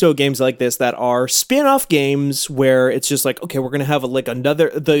made Musou games like this that are spin-off games where it's just like, okay, we're going to have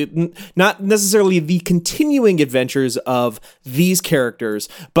not necessarily the continuing adventures of these characters,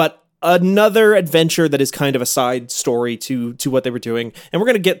 but another adventure that is kind of a side story to what they were doing. And we're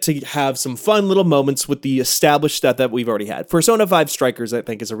going to get to have some fun little moments with the established stuff that we've already had. Persona 5 Strikers, I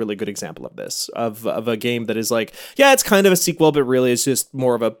think, is a really good example of this, of a game that is like, yeah, it's kind of a sequel, but really it's just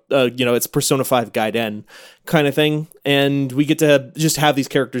more of a, it's Persona 5 Gaiden kind of thing. And we get to just have these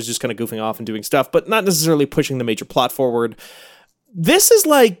characters just kind of goofing off and doing stuff, but not necessarily pushing the major plot forward. This is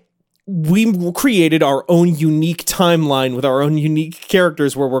like, we created our own unique timeline with our own unique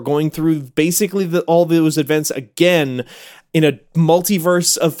characters where we're going through basically all those events again in a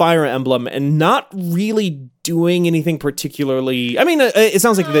multiverse of Fire Emblem and not really doing anything particularly. I mean, it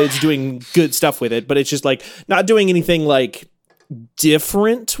sounds like it's doing good stuff with it, but it's just like not doing anything like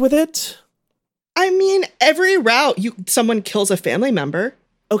different with it. I mean, every route someone kills a family member.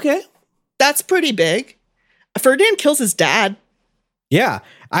 Okay. That's pretty big. Ferdinand kills his dad. Yeah.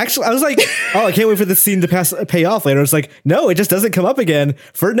 Actually, I was like, oh, I can't wait for this scene to pay off later. It's like, no, it just doesn't come up again.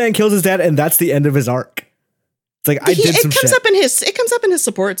 Ferdinand kills his dad, and that's the end of his arc. It's like, it comes up in his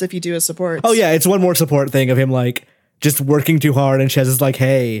supports if you do his supports. Oh, yeah, it's one more support thing of him, like, just working too hard, and Chez is like,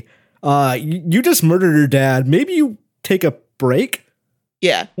 hey, you just murdered your dad. Maybe you take a break?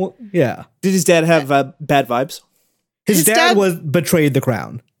 Yeah. Well, yeah. Did his dad have bad vibes? His dad was betrayed the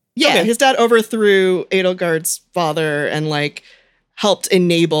crown. Yeah, Okay. His dad overthrew Edelgard's father and, like, helped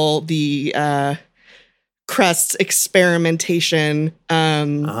enable the Crest's experimentation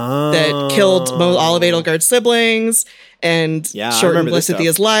that killed all of Edelgard's siblings and shortened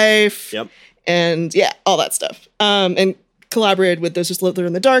Lysithia's life. Yep. And yeah, all that stuff. And collaborated with those who slither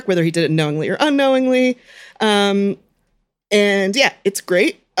in the dark, whether he did it knowingly or unknowingly. And yeah, it's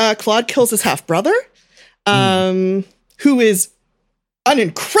great. Claude kills his half-brother, who is an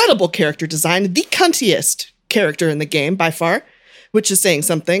incredible character design, the cuntiest character in the game by far. Which is saying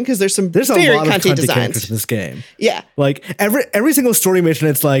something because there's very a lot of cunty cunty designs characters in this game. Yeah, like every single story mission,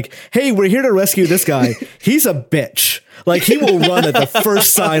 it's like, hey, we're here to rescue this guy. He's a bitch. Like he will run at the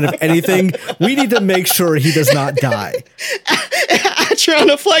first sign of anything. We need to make sure he does not die.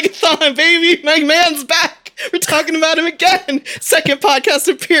 Atron of Phlegathon, baby, my man's back. We're talking about him again. Second podcast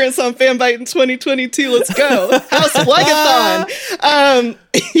appearance on Fanbyte in 2022. Let's go, House Phlegathon.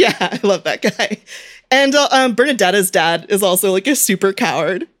 Yeah, I love that guy. And Bernadetta's dad is also like a super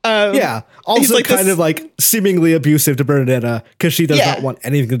coward. Yeah. Also like kind of like seemingly abusive to Bernadetta because she does not want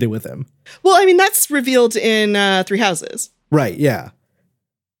anything to do with him. Well, I mean, that's revealed in Three Houses. Right. Yeah.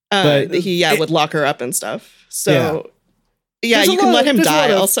 But he would lock her up and stuff. So yeah, you can let him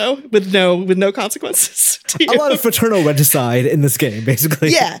die also with no consequences. A lot of fraternal regicide in this game,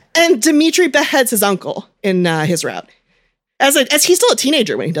 basically. Yeah. And Dimitri beheads his uncle in his route. As he's still a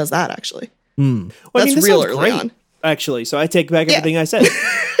teenager when he does that, actually. Well, That's this real sounds early great, on. actually. So I take back everything I said.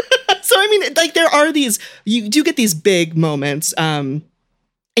 So I mean, like there are you do get these big moments.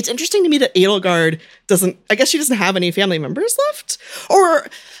 It's interesting to me that Edelgard I guess she doesn't have any family members left, or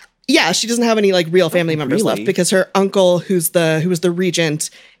yeah, she doesn't have any like real family members left because her uncle, who was the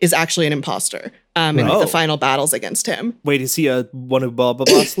regent, is actually an imposter. In the final battles against him. Wait, is he one who blah blah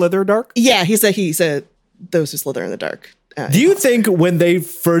blah slither dark? Yeah, he's a those who slither in the dark. Do you think when they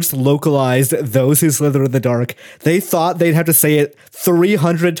first localized those who slither in the dark, they thought they'd have to say it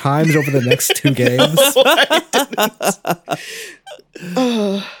 300 times over the next 2 games?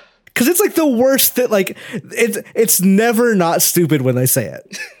 Because it's like the worst that like it's never not stupid when they say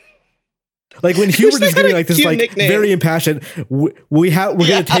it. Like when Hubert is getting like this like nickname. Very impassioned, we're going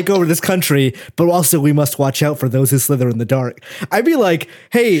to take over this country, but also we must watch out for those who slither in the dark. I'd be like,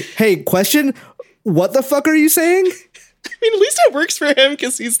 hey, question, what the fuck are you saying? I mean, at least it works for him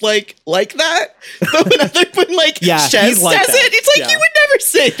because he's like that. But when Shez he's like says that. it, it's like, you would never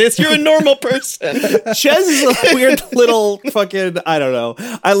say this. You're a normal person. Shez is a weird little fucking, I don't know.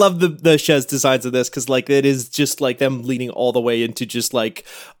 I love the Shez designs of this because like it is just like them leaning all the way into just like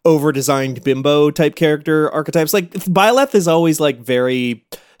over-designed bimbo type character archetypes. Like Byleth is always like very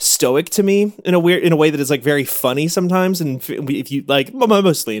stoic to me in a way that is like very funny sometimes, and if you like,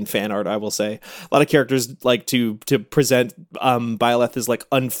 mostly in fan art, I will say a lot of characters like to present Byleth as like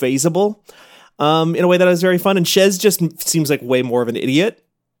unfazable in a way that is very fun, and Shez just seems like way more of an idiot.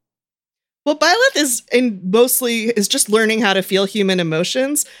 Well, Byleth is just learning how to feel human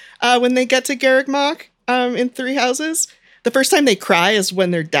emotions when they get to Garreg Mach in Three Houses. The first time they cry is when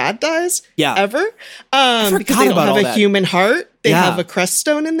their dad dies. Yeah. Ever. Because they don't have a human heart. They have a crest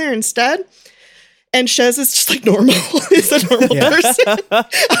stone in there instead. And Shez is just like normal. He's a normal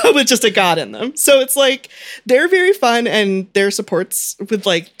person with just a god in them. So it's like they're very fun, and their supports with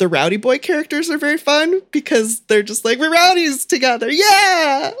like the rowdy boy characters are very fun because they're just like, we're rowdies together.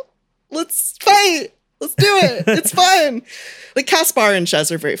 Yeah. Let's fight. Let's do it. It's fun. Like Caspar and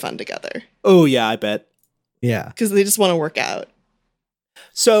Shez are very fun together. Oh yeah, I bet. Yeah. Because they just want to work out.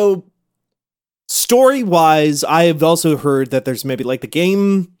 So, story-wise, I have also heard that there's maybe like the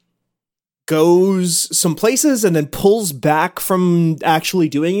game goes some places and then pulls back from actually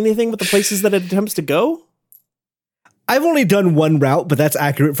doing anything with the places that it attempts to go. I've only done one route, but that's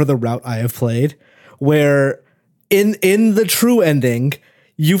accurate for the route I have played, where in the true ending,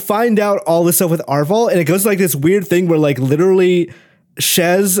 you find out all this stuff with Arval, and it goes like this weird thing where like literally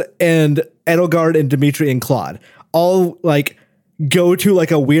Shez and Edelgard and Dimitri and Claude all like go to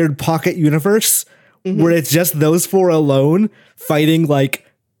like a weird pocket universe where it's just those four alone fighting like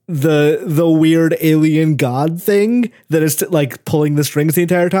the weird alien god thing that is like pulling the strings the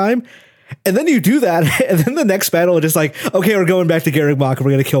entire time. And then you do that, and then the next battle is just like, okay, we're going back to Garreg Mach and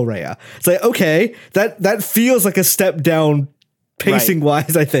we're gonna kill Rhea. It's like, okay, that feels like a step down pacing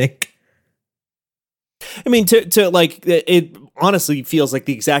wise, I think. I mean, to like, it honestly feels like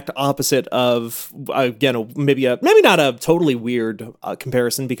the exact opposite of, again, maybe not a totally weird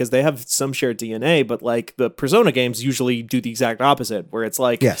comparison because they have some shared DNA, but like the Persona games usually do the exact opposite, where it's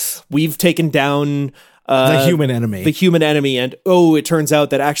like, yes, we've taken down the human enemy, and it turns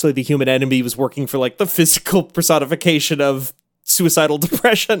out that actually the human enemy was working for like the physical personification of suicidal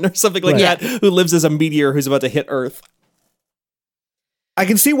depression or something like that, who lives as a meteor who's about to hit Earth. I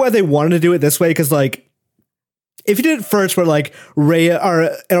can see why they wanted to do it this way, because like, if you did it first where like Rhea or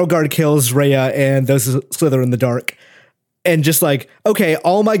Edelgard kills Rhea and those slither in the dark, and just like, okay,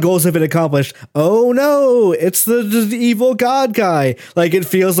 all my goals have been accomplished. Oh no, it's the evil god guy. Like, it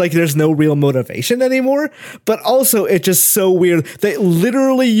feels like there's no real motivation anymore. But also, it's just so weird that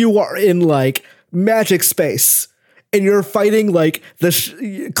literally you are in like magic space and you're fighting like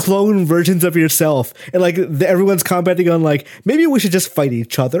the clone versions of yourself, and like everyone's commenting on like, maybe we should just fight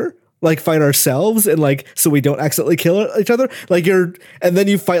each other. Like fight ourselves, and like so we don't accidentally kill each other. Like and then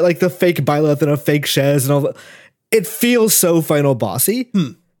you fight like the fake Byleth and a fake Shez and all that. It feels so Final Bossy.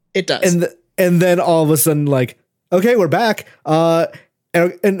 It does. And then all of a sudden, like, okay, we're back. And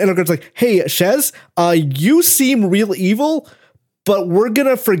Edelgard's like, hey, Shez, you seem real evil, but we're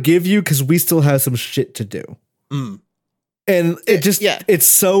gonna forgive you because we still have some shit to do. And it just it's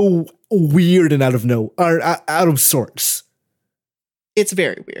so weird and out of sorts. It's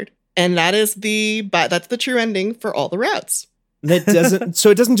very weird. And that's the true ending for all the routes. That doesn't, so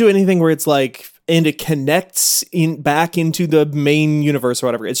it doesn't do anything where it's like, and it connects back into the main universe or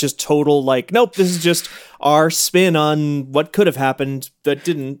whatever. It's just total like, nope, this is just our spin on what could have happened that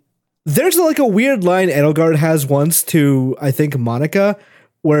didn't. There's like a weird line Edelgard has once to, I think, Monica,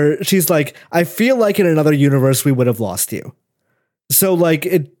 where she's like, I feel like in another universe we would have lost you. So like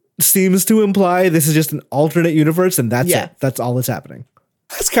it seems to imply this is just an alternate universe, and that's it. That's all that's happening.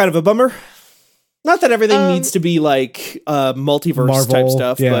 That's kind of a bummer. Not that everything needs to be like multiverse Marvel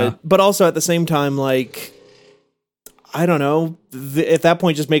type stuff, but also at the same time, like, I don't know, at that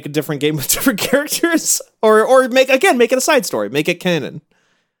point, just make a different game with different characters, or make it a side story, make it canon,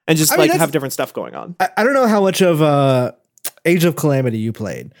 and just have different stuff going on. I don't know how much of Age of Calamity you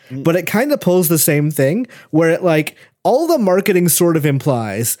played, but it kind of pulls the same thing where it like all the marketing sort of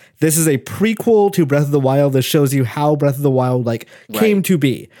implies this is a prequel to Breath of the Wild that shows you how Breath of the Wild came to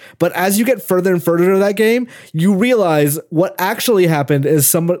be. But as you get further and further into that game, you realize what actually happened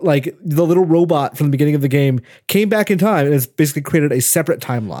is the little robot from the beginning of the game came back in time and has basically created a separate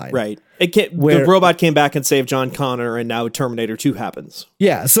timeline. Right. The robot came back and saved John Connor, and now Terminator 2 happens.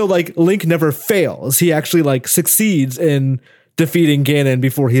 Yeah. So like Link never fails. He actually like succeeds in defeating Ganon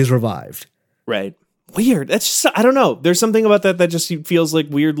before he's revived. Right. Weird. That's just, I don't know. There's something about that just feels like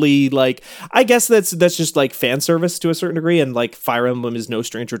weirdly like, I guess that's just like fan service to a certain degree, and like Fire Emblem is no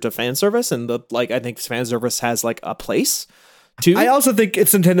stranger to fan service, and I think fan service has like a place too. I also think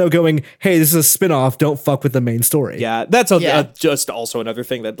it's Nintendo going, hey, this is a spin-off, don't fuck with the main story. Yeah, that's just also another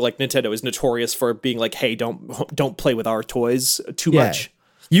thing that like Nintendo is notorious for being like, hey, don't play with our toys too much.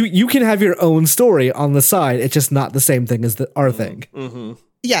 You can have your own story on the side. It's just not the same thing as our thing. Mm-hmm.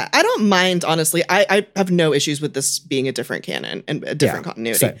 Yeah, I don't mind, honestly. I have no issues with this being a different canon and a different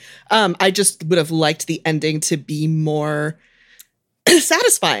continuity. Same. I just would have liked the ending to be more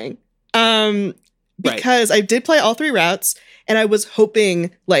satisfying. Because I did play all 3 routes, and I was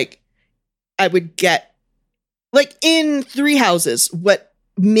hoping like I would get like in 3 houses what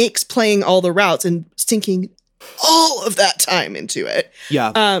makes playing all the routes and sinking all of that time into it.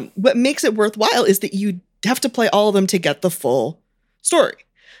 Yeah. What makes it worthwhile is that you have to play all of them to get the full story.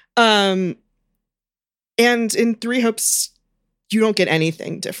 And in 3 Hopes, you don't get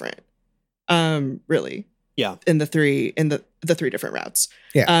anything different. Really. Yeah. In the 3 different routes.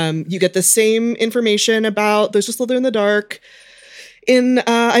 Yeah. You get the same information about Those Who Slither in the Dark.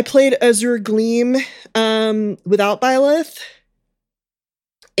 I played Azure Gleam without Byleth.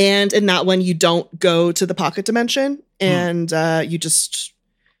 And in that one, you don't go to the pocket dimension, and you just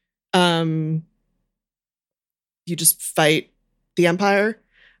fight the Empire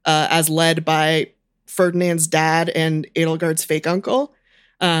as led by Ferdinand's dad and Edelgard's fake uncle,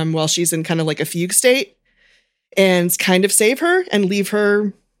 while she's in kind of like a fugue state, and kind of save her and leave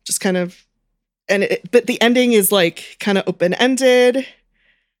her just kind of. But the ending is like kind of open ended.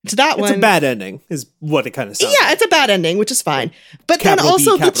 To that it's one, a bad ending, is what it kind of sounds. Yeah, like. It's a bad ending, which is fine. But Capital then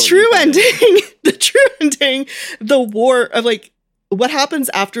also B, the true E ending, the war of like what happens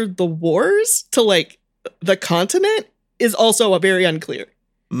after the wars to like the continent is also very unclear.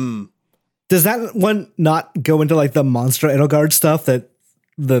 Does that one not go into like the monster Edelgard stuff that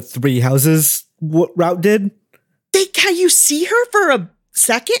the 3 houses route did? Can you see her for a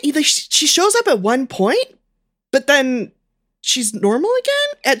second? Either she shows up at one point, but then she's normal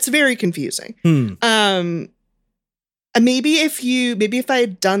again. It's very confusing. Maybe if I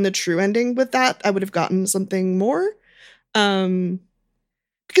had done the true ending with that, I would have gotten something more. Because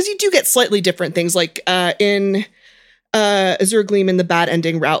you do get slightly different things, like in Azure Gleam in the bad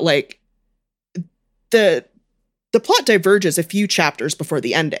ending route, like the plot diverges a few chapters before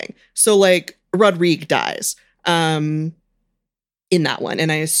the ending. So like Rodrigue dies in that one,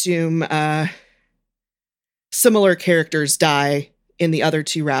 and I assume similar characters die in the other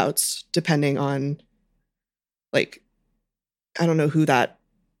 2 routes, depending on, like, I don't know who that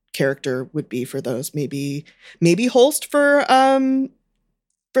character would be for those. Maybe Holst for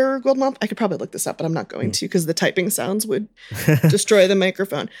Golden Month. I could probably look this up, but I'm not going to because the typing sounds would destroy the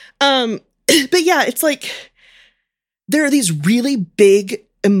microphone. But yeah, it's like there are these really big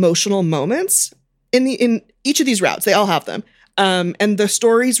emotional moments in each of these routes. They all have them. And the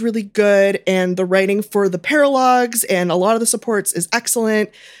story's really good, and the writing for the paralogs and a lot of the supports is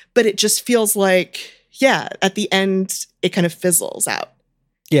excellent, but it just feels like, yeah, at the end, it kind of fizzles out.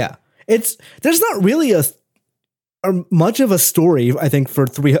 Yeah. There's not really a much of a story, I think, for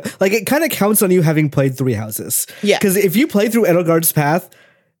 3. Like, it kind of counts on you having played 3 houses. Yeah. Because if you play through Edelgard's Path,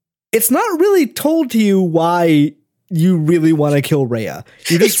 it's not really told to you why you really want to kill Rhea.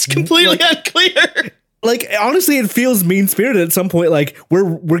 It's completely unclear. Like, honestly, it feels mean-spirited at some point. Like,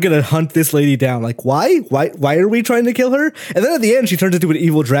 we're gonna hunt this lady down. Like, why are we trying to kill her? And then at the end, she turns into an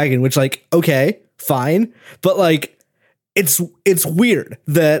evil dragon, which, like, okay, fine. But, like, it's weird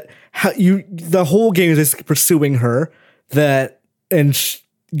that the whole game is just pursuing her,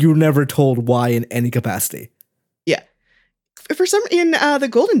 you're never told why in any capacity. Yeah. For some, in the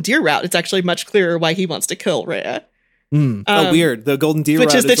Golden Deer route, it's actually much clearer why he wants to kill Rhea. Weird. The Golden Deer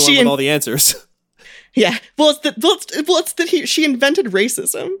route is the one with all the answers. Yeah, well, it's that she invented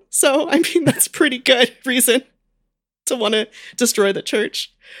racism. So, I mean, that's pretty good reason to want to destroy the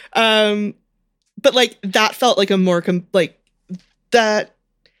church. But like that felt like a more that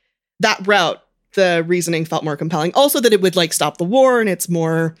route. The reasoning felt more compelling. Also, that it would like stop the war, and it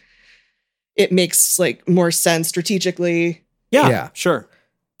makes like more sense strategically. Yeah, sure.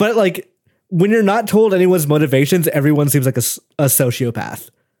 But like when you're not told anyone's motivations, everyone seems like a sociopath.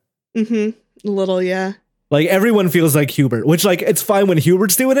 Mm-hmm. A little, yeah. Like everyone feels like Hubert, which like it's fine when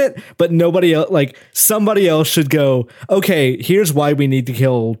Hubert's doing it, but nobody else, like somebody else should go, okay, here's why we need to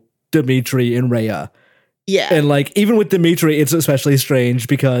kill Dimitri and Rhea. Yeah. And like even with Dimitri, it's especially strange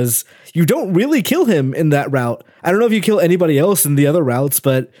because you don't really kill him in that route. I don't know if you kill anybody else in the other routes,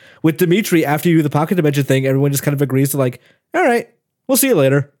 but with Dimitri, after you do the pocket dimension thing, everyone just kind of agrees to like, all right, we'll see you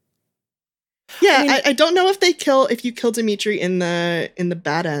later. Yeah, I don't know if you kill Dimitri in the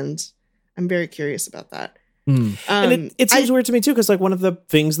bad end. I'm very curious about that. And it seems weird to me too, because like one of the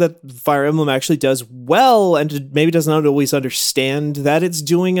things that Fire Emblem actually does well, and maybe does not always understand that it's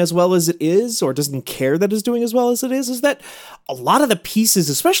doing as well as it is, or doesn't care that it's doing as well as it is that a lot of the pieces,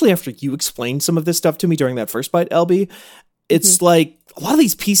 especially after you explained some of this stuff to me during that first bite, LB, it's like a lot of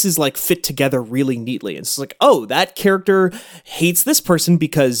these pieces like fit together really neatly. It's like, oh, that character hates this person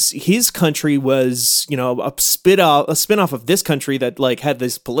because his country was, you know, a spin-off of this country that like had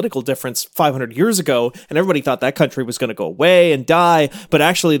this political difference 500 years ago, and everybody thought that country was going to go away and die, but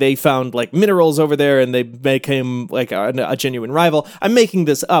actually they found like minerals over there and they became like a genuine rival. I'm making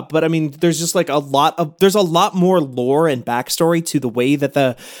this up, but I mean, there's just like there's a lot more lore and backstory to the way that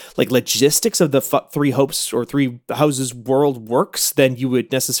the like logistics of the Three Hopes or Three Houses world works than you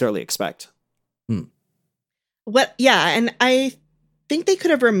would necessarily expect. Yeah, and I think they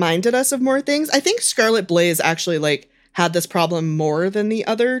could have reminded us of more things. I think Scarlet Blaze actually like had this problem more than the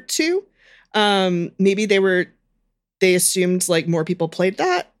other two. Maybe they assumed like more people played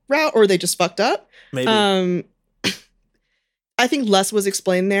that route, or they just fucked up. Maybe. I think less was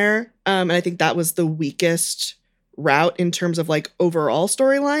explained there, and I think that was the weakest route in terms of like overall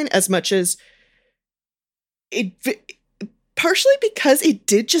storyline, as much as it. Partially because it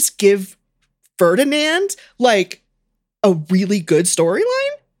did just give Ferdinand like a really good storyline,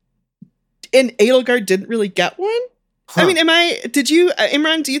 and Edelgard didn't really get one. Huh. I mean,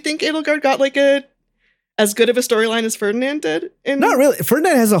 Imran, do you think Edelgard got like as good of a storyline as Ferdinand did? Not really.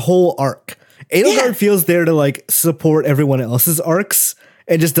 Ferdinand has a whole arc. Edelgard feels there to like support everyone else's arcs,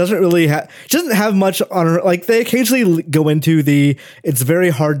 and just doesn't really doesn't have much on her. Like they occasionally go into it's very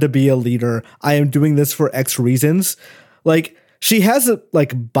hard to be a leader. I am doing this for X reasons. Like she has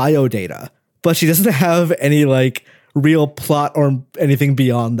like bio data, but she doesn't have any like real plot or anything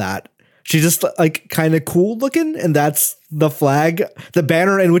beyond that. She's just like kind of cool looking, and that's the flag, the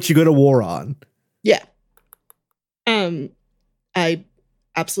banner in which you go to war on. Yeah. I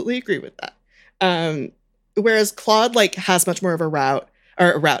absolutely agree with that. Whereas Claude like has much more of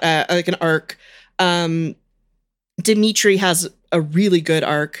like an arc. Dimitri has a really good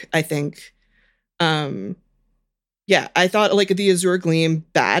arc, I think. Yeah, I thought like the Azure Gleam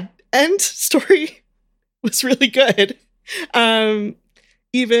bad end story was really good.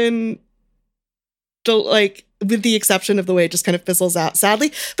 Even though, like, with the exception of the way it just kind of fizzles out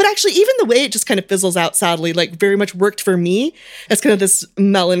sadly. But actually, even the way it just kind of fizzles out sadly, like, very much worked for me as kind of this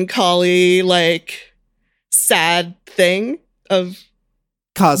melancholy, like, sad thing of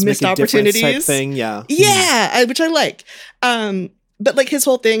cosmic missed opportunities type thing. Yeah. Yeah, which I like. But like his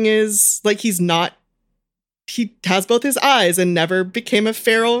whole thing is like he has both his eyes and never became a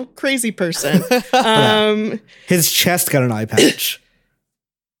feral crazy person. His chest got an eye patch.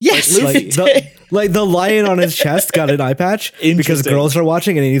 Yes, like the lion on his chest got an eye patch because girls are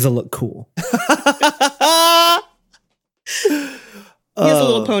watching and he needs to look cool. He has a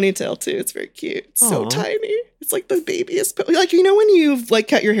little ponytail too. It's very cute. It's so tiny. It's like the babyest. Like, you know when you've like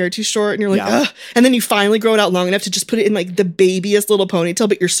cut your hair too short and you're like, ugh, and then you finally grow it out long enough to just put it in like the babyest little ponytail,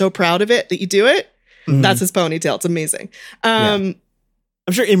 but you're so proud of it that you do it. Mm-hmm. That's his ponytail. It's amazing. I'm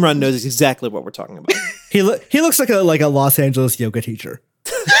sure Imran knows exactly what we're talking about. He looks like a Los Angeles yoga teacher.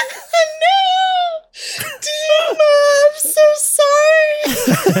 No, Dima, I'm so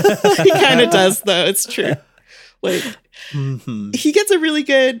sorry. He kind of does though. It's true. Like he gets a really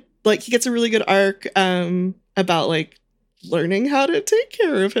good arc about like learning how to take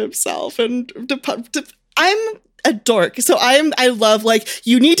care of himself, and I'm a dork, so I love like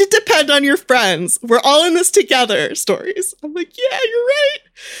you need to depend on your friends. We're all in this together stories. I'm like, yeah, you're right.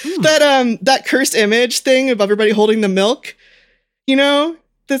 That cursed image thing of everybody holding the milk, you know,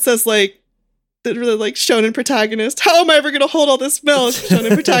 that says like that really like shonen protagonist. How am I ever gonna hold all this milk?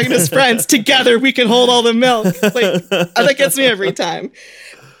 Shonen protagonist friends together, we can hold all the milk. Like that gets me every time.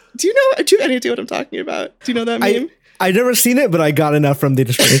 Do you have any idea what I'm talking about? Do you know that meme? I've never seen it, but I got enough from the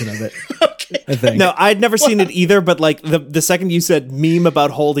description of it. Okay. I think. No, I'd never seen it either, but like the second you said meme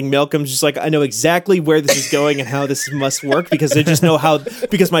about holding milk, I'm just like, I know exactly where this is going and how this must work because I just know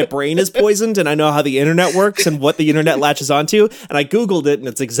because my brain is poisoned and I know how the internet works and what the internet latches onto. And I Googled it and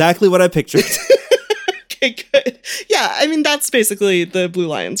it's exactly what I pictured. Okay, good. Yeah, I mean, that's basically the Blue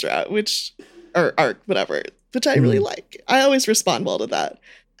Lions route, or arc, whatever, which I really like. I always respond well to that.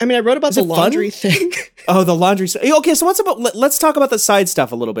 I mean, I wrote about the laundry thing. Oh, the laundry. Okay, so let's talk about the side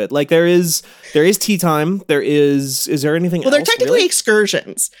stuff a little bit. Like there is tea time. Is there anything else? Well, they're technically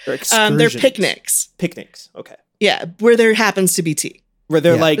excursions. They're picnics. Picnics. Okay. Yeah, where there happens to be tea. Where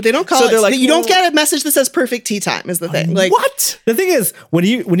they're like, but they don't call it. Like, you don't get a message that says perfect tea time is the thing. Like what? The thing is, when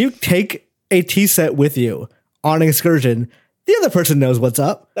you take a tea set with you on an excursion, the other person knows what's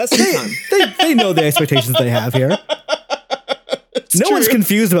up. That's the time. They know the expectations they have here. No one's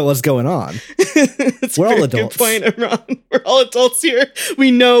confused about what's going on. We're all adults. Good point, Imran. We're all adults here.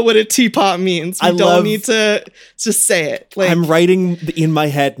 We know what a teapot means. We don't need to just say it. Like, I'm writing in my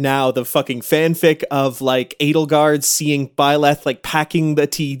head now the fucking fanfic of like Edelgard seeing Byleth like packing the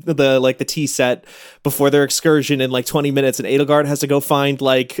tea set before their excursion in like 20 minutes, and Edelgard has to go find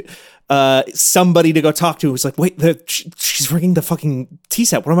like somebody to go talk to who's like, wait, she's bringing the fucking tea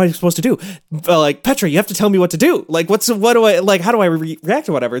set. What am I supposed to do? Like, Petra, you have to tell me what to do. Like, how do I react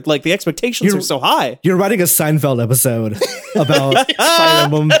to whatever? Like, the expectations are so high. You're writing a Seinfeld episode about Fire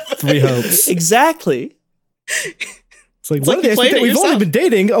Emblem Three Hopes. Exactly. It's like, what are the expectations? We've only been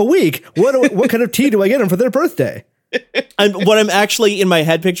dating a week. What kind of tea do I get them for their birthday? What I'm actually in my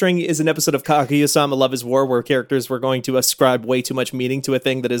head picturing is an episode of Kaguya-sama Love is War where characters were going to ascribe way too much meaning to a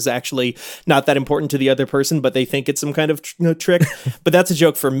thing that is actually not that important to the other person, but they think it's some kind of trick. But that's a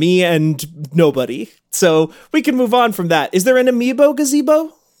joke for me and nobody. So we can move on from that. Is there an amiibo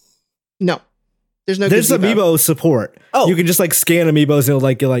gazebo? No. There's amiibo support. Oh. You can just like scan amiibos and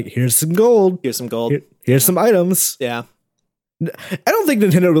you're like, here's some gold. Here's some gold. Here's some items. Yeah. I don't think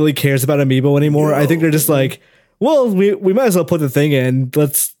Nintendo really cares about amiibo anymore. No. I think they're just like, well, we might as well put the thing in.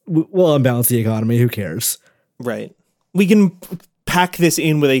 We'll unbalance the economy. Who cares? Right. We can pack this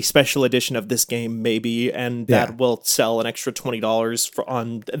in with a special edition of this game, maybe, and that will sell an extra $20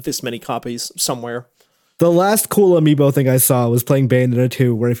 on this many copies somewhere. The last cool amiibo thing I saw was playing Bayonetta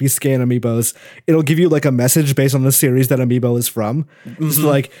 2, where if you scan amiibos, it'll give you like a message based on the series that amiibo is from. Mm-hmm. Just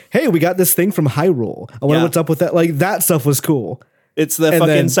like, hey, we got this thing from Hyrule. I wonder what's up with that. Like, that stuff was cool. It's the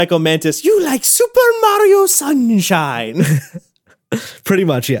fucking Psycho Mantis. You like Super Mario Sunshine. Pretty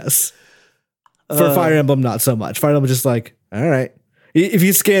much, yes. For Fire Emblem, not so much. Fire Emblem is just like, all right. If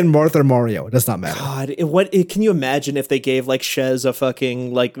you scan Marth or Mario, it does not matter. God, can you imagine if they gave like Shez a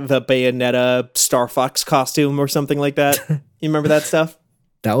fucking like the Bayonetta Star Fox costume or something like that? You remember that stuff?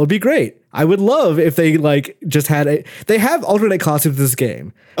 That would be great. I would love if they like just had they have alternate costumes in this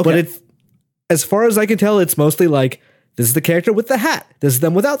game, but it's, as far as I can tell, it's mostly like, this is the character with the hat. This is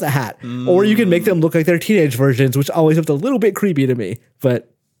them without the hat. Or you can make them look like their teenage versions, which always looked a little bit creepy to me. But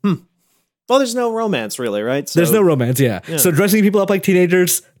well, there's no romance really, right? So, there's no romance, yeah. So dressing people up like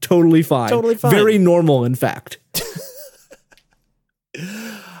teenagers, totally fine. Totally fine. Very normal, in fact.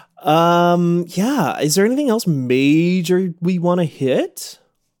 Yeah. Is there anything else major we want to hit?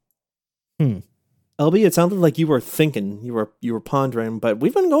 LB, it sounded like you were thinking, you were pondering, but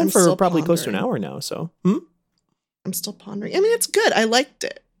we've been going for probably close to an hour now. So I'm still pondering. I mean, it's good. I liked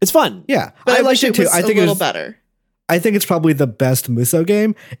it. It's fun. Yeah, but I liked it too. I think it's a little better. I think it's probably the best Musou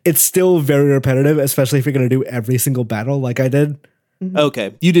game. It's still very repetitive, especially if you're going to do every single battle like I did. Mm-hmm.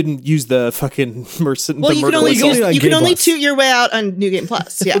 Okay, you didn't use the fucking mercenary. Well, you can only toot your way out on New Game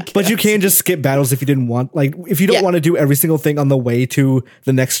Plus. Yeah, but you can just skip battles if you didn't want. Like, if you don't want to do every single thing on the way to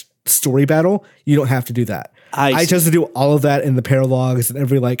the next story battle, you don't have to do that. I chose to do all of that in the paralogs and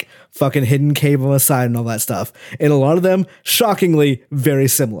every like fucking hidden cave on the side and all that stuff. And a lot of them, shockingly, very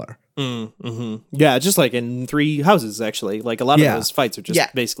similar. Mm-hmm. Yeah, just like in Three Houses, actually. Like a lot of those fights are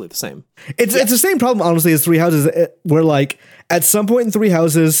just basically the same. It's the same problem, honestly, as Three Houses, where like at some point in Three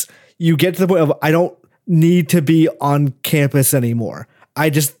Houses, you get to the point of, I don't need to be on campus anymore. I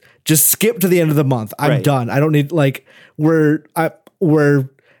just skip to the end of the month. I'm done. I don't need like we're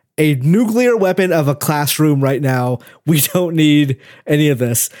a nuclear weapon of a classroom right now. We don't need any of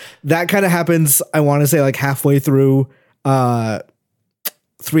this. That kind of happens, I want to say, like halfway through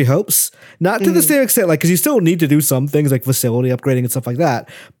Three Hopes. Not to the same extent, like, because you still need to do some things like facility upgrading and stuff like that.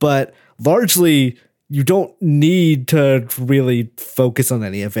 But largely, you don't need to really focus on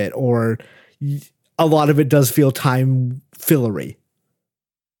any of it, or a lot of it does feel time fillery.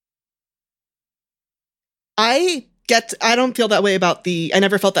 I don't feel that way about I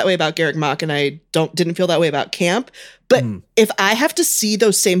never felt that way about Garreg Mach, and I didn't feel that way about Camp. But if I have to see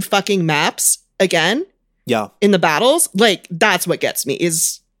those same fucking maps again, in the battles, like, that's what gets me,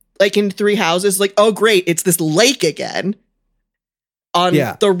 is like in Three Houses, like, oh great, it's this lake again. On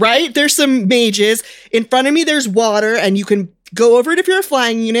the right, there's some mages. In front of me, there's water, and you can go over it if you're a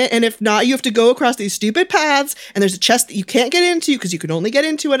flying unit, and if not, you have to go across these stupid paths, and there's a chest that you can't get into because you can only get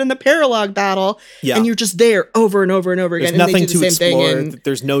into it in the paralog battle, and you're just there over and over and over again. There's nothing to explore.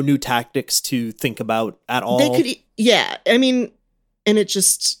 There's no new tactics to think about at all. I mean, and it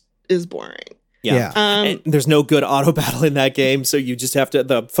just is boring. Yeah. And there's no good auto battle in that game, so you just have to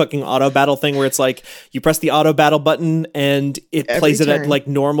the fucking auto battle thing where it's like you press the auto battle button and it plays it at like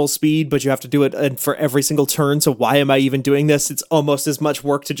normal speed, but you have to do it for every single turn. So why am I even doing this? It's almost as much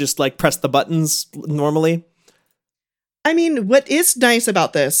work to just like press the buttons normally. I mean, what is nice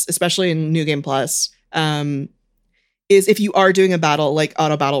about this, especially in New Game Plus, is if you are doing a battle, like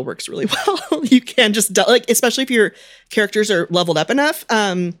auto battle works really well. You can just like, especially if your characters are leveled up enough.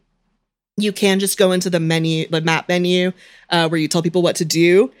 You can just go into the map menu, where you tell people what to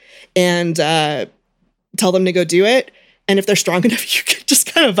do and tell them to go do it. And if they're strong enough, you can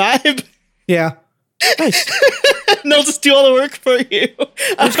just kind of vibe. Yeah. Nice. And they'll just do all the work for you.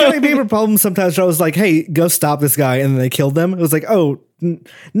 Which kind of gave a problem sometimes where I was like, hey, go stop this guy. And then they killed them. It was like, oh,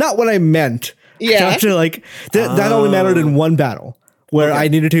 not what I meant. Yeah. Actually, like, that only mattered in one battle where I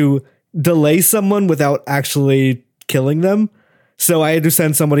needed to delay someone without actually killing them. So I had to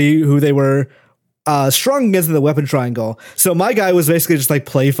send somebody who they were strong against in the weapon triangle. So my guy was basically just like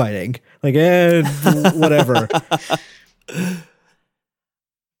play fighting. Like, whatever.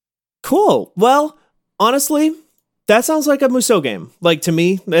 Cool. Well, honestly, that sounds like a Musou game. Like, to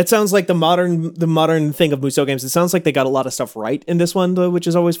me, that sounds like the modern thing of Musou games. It sounds like they got a lot of stuff right in this one, though, which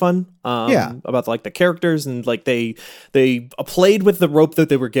is always fun. About like the characters and like they played with the rope that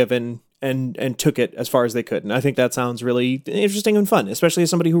they were given and took it as far as they could. And I think that sounds really interesting and fun, especially as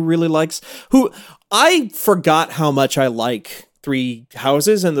somebody who I forgot how much I like Three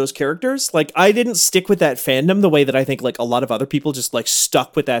Houses and those characters. Like, I didn't stick with that fandom the way that I think like a lot of other people just like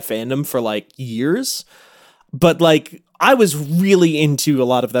stuck with that fandom for like years. But like, I was really into a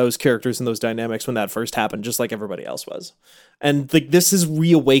lot of those characters and those dynamics when that first happened, just like everybody else was. And like, this has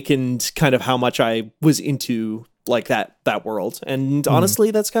reawakened kind of how much I was into like that world. And honestly,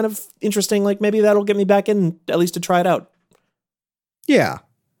 that's kind of interesting. Like, maybe that'll get me back in at least to try it out. Yeah.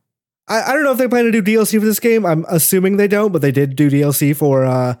 I don't know if they plan to do DLC for this game. I'm assuming they don't, but they did do DLC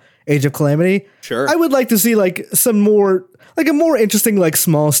for Age of Calamity. Sure. I would like to see like some more, like a more interesting, like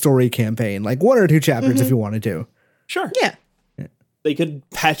small story campaign, like 1 or 2 chapters if you wanted to. Sure. Yeah. They could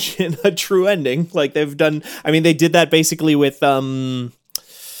patch in a true ending like they've done. I mean, they did that basically with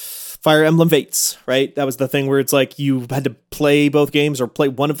Fire Emblem Fates, right? That was the thing where it's like you had to play both games or play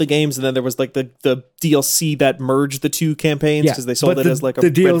one of the games, and then there was like the DLC that merged the two campaigns because they sold it as like a the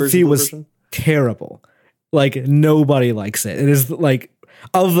red DLC was version. Terrible. Like, nobody likes it. It is like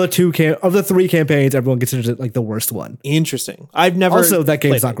of the 3 campaigns, everyone considers it like the worst one. Interesting. I've never also that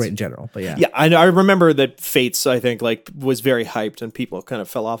game's not Fates. great in general, but yeah. Yeah, I remember that Fates, I think, like was very hyped and people kind of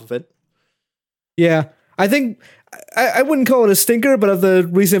fell off of it. Yeah, I think I wouldn't call it a stinker, but of the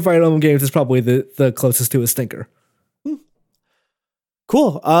recent Fire Emblem games, it's probably the closest to a stinker.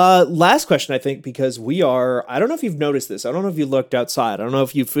 Cool. Last question, I think, because I don't know if you've noticed this. I don't know if you looked outside. I don't know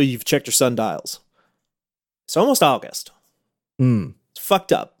if you've checked your sundials. It's almost August. It's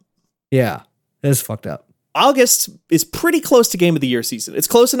fucked up. Yeah, it is fucked up. August is pretty close to Game of the Year season. It's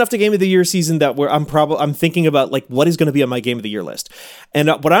close enough to Game of the Year season that I'm thinking about like what is going to be on my Game of the Year list. And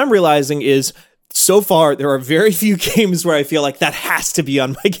what I'm realizing is so far there are very few games where I feel like that has to be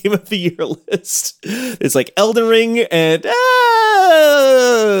on my Game of the Year list. It's like Elden Ring and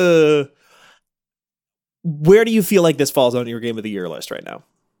where do you feel like this falls on your Game of the Year list right now?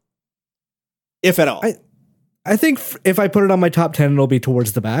 If at all. I think if I put it on my top 10, it'll be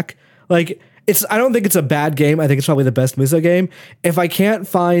towards the back. Like, I don't think it's a bad game. I think it's probably the best Musou game. If I can't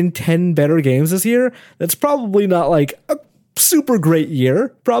find 10 better games this year, that's probably not like a super great year,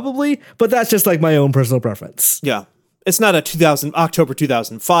 probably. But that's just like my own personal preference. Yeah. It's not a October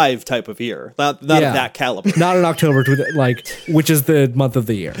 2005 type of year. Not of that caliber. Not in October, which is the month of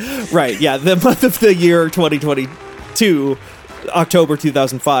the year. Right. Yeah. The month of the year 2022. October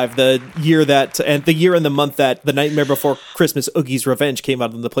 2005, the year and the month that The Nightmare Before Christmas Oogie's Revenge came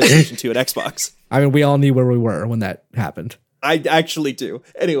out on the PlayStation 2 and Xbox. I mean, we all knew where we were when that happened. I actually do.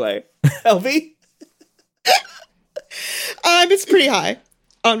 Anyway, LV? It's pretty high.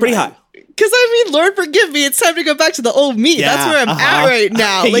 Pretty high. Because, I mean, Lord forgive me, it's time to go back to the old me. Yeah, that's where I'm at right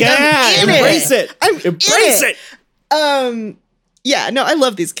now. Like, I'm in embrace it. Embrace it. Yeah, no, I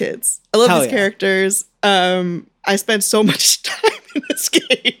love these kids. I love these characters. I spent so much time in this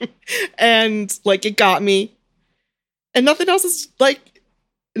game, and like it got me. And nothing else has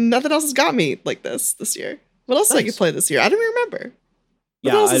got me like this year. What else did I play this year? I don't even remember.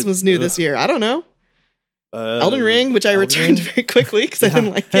 What else was new this year? I don't know. Elden Ring, which I returned very quickly because I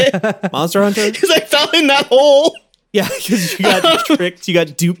didn't like it. Monster Hunter, because I fell in that hole. Yeah, because you got tricked. You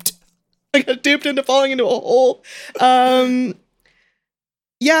got duped. I got duped into falling into a hole.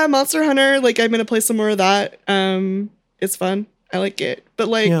 Yeah, Monster Hunter, like I'm gonna play some more of that. It's fun. I like it. But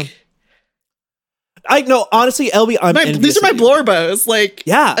like I know, honestly, LB, I'm envious These are my of you. Blorbos. Like,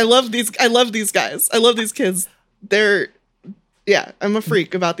 Yeah. I love these guys. I love these kids. I'm a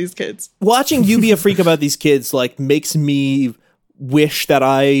freak about these kids. Watching you be a freak about these kids like makes me wish that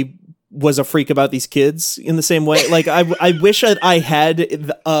I was a freak about these kids in the same way. Like I wish that I had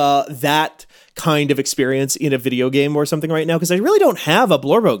that kind of experience in a video game or something right now, because I really don't have a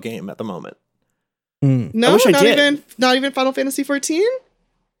Blorbo game at the moment. No, wish I did. not even Final Fantasy 14.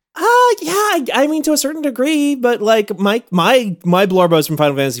 Yeah, I mean, to a certain degree, but like my Blorbos from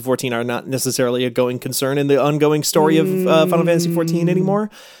Final Fantasy 14 are not necessarily a going concern in the ongoing story of Final Fantasy 14 anymore.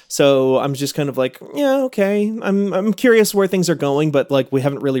 So I'm just kind of like, yeah, okay. I'm curious where things are going, but like we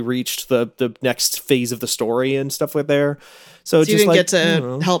haven't really reached the next phase of the story and stuff with there. So You just didn't like, get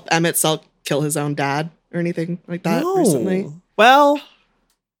to help Emmett Selk kill his own dad or anything like that recently. Well,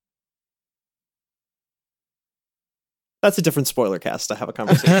 that's a different spoiler cast to have a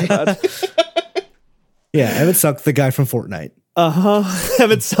conversation about. Yeah, Emmett Selk, the guy from Fortnite.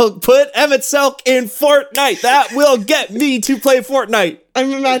 Emmett Selk, put Emmett Selk in Fortnite. That will get me to play Fortnite.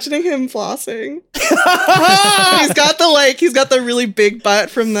 I'm imagining him flossing. he's got the really big butt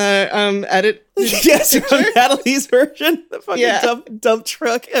from the edit. Yes, from Natalie's version. The fucking dump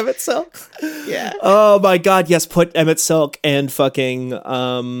truck Emmett Selk. Yeah. Oh my god, yes, put Emmett Selk and fucking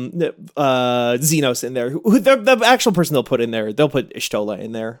Xenos in there. The actual person they'll put in there, they'll put Ishtola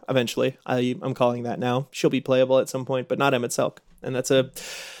in there eventually. I'm calling that now. She'll be playable at some point, but not Emmett Selk. And that's a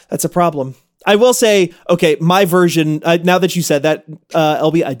problem. I will say, okay, my version, now that you said that,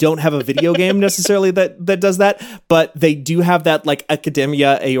 LB, I don't have a video game necessarily that does that, but they do have that like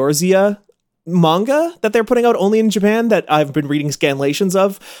Academia Eorzea manga that they're putting out only in Japan that I've been reading scanlations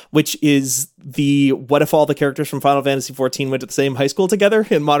of, which is the what if all the characters from Final Fantasy 14 went to the same high school together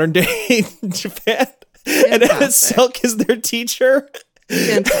in modern day Japan. And Emmett Selk is their teacher.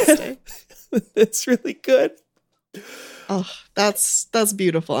 Fantastic. It's really good. Oh, that's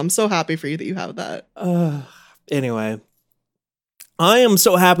beautiful. I'm so happy for you that you have that. Anyway, I am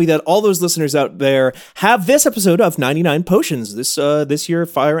so happy that all those listeners out there have this episode of 99 Potions. This year,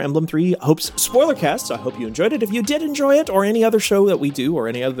 Fire Emblem 3 Hopes spoiler cast. I hope you enjoyed it. If you did enjoy it, or any other show that we do, or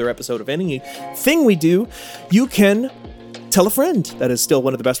any other episode of anything we do, you can tell a friend. That is still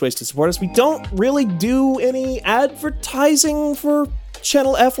one of the best ways to support us. We don't really do any advertising for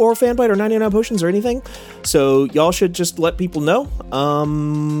Channel F or Fanbyte or 99 Potions or anything, so y'all should just let people know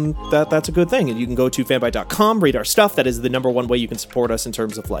that's a good thing. And you can go to fanbyte.com, read our stuff. That is the number one way you can support us in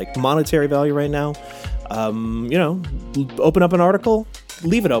terms of like monetary value right now. Open up an article,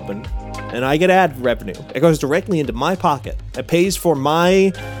 leave it open, and I get ad revenue. It goes directly into my pocket. It pays for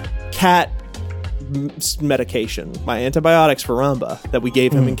my cat medication, my antibiotics for Ramba that we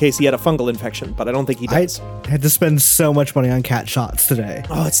gave him in case he had a fungal infection, but I don't think he does. I had to spend so much money on cat shots today.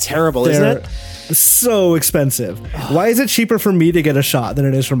 Oh, it's terrible, isn't it? So expensive. Why is it cheaper for me to get a shot than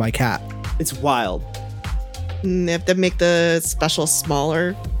it is for my cat? It's wild. They have to make the special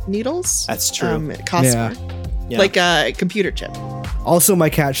smaller needles. That's true. It costs more. Yeah. Like a computer chip. Also, my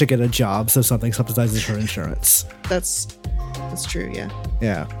cat should get a job so something subsidizes her insurance. That's true, yeah.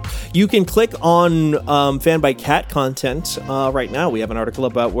 Yeah. You can click on Fanbyte Cat content right now. We have an article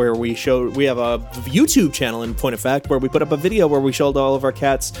about where we have a YouTube channel, in point of fact, where we put up a video where we showed all of our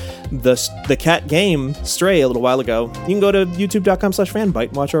cats the cat game Stray a little while ago. You can go to youtube.com/fanbyte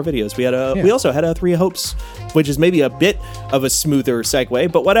and watch our videos. We also had a 3 Hopes, which is maybe a bit of a smoother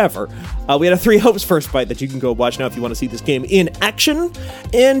segue, but whatever. We had a 3 Hopes first bite that you can go watch now if you want to see this game in action.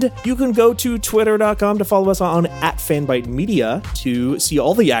 And you can go to twitter.com to follow us on @fanbyte media to see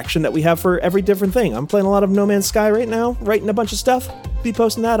all the action that we have for every different thing. I'm playing a lot of No Man's Sky right now, writing a bunch of stuff. Be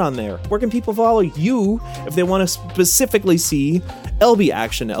posting that on there. Where can people follow you if they want to specifically see LB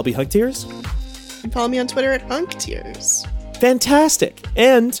action? LB Hunk Tears? You can follow me on Twitter at HunkTears. Fantastic.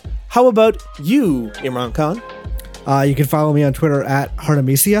 And how about you, Imran Khan? You can follow me on Twitter at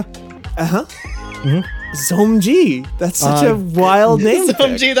Artemisia. Zomg. That's such a wild name.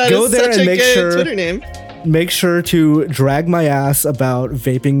 Zomg, that Go is there such and a make good sure- Twitter name. Make sure to drag my ass about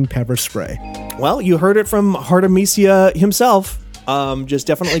vaping pepper spray. Well, you heard it from Artemisia himself. Just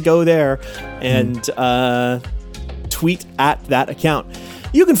definitely go there and tweet at that account.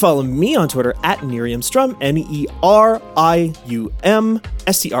 You can follow me on Twitter at Neriumstrom,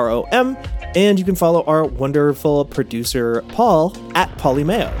 NERIUMSTROM, and you can follow our wonderful producer Paul at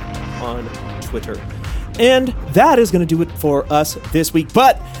Polymeo on Twitter. And that is going to do it for us this week.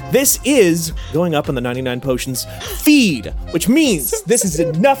 But this is going up on the 99 Potions feed, which means this is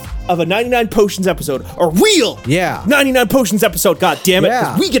enough of a 99 Potions episode, a real 99 Potions episode, god damn it.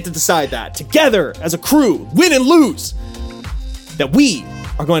 Yeah. 'Cause we get to decide that together as a crew, win and lose, that we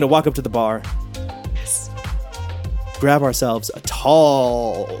are going to walk up to the bar grab ourselves a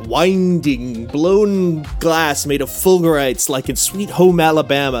tall, winding, blown glass made of Fulgurites like in Sweet Home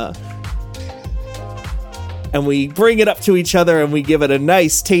Alabama. And we bring it up to each other and we give it a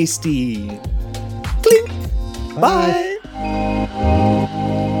nice, tasty clink. Bye.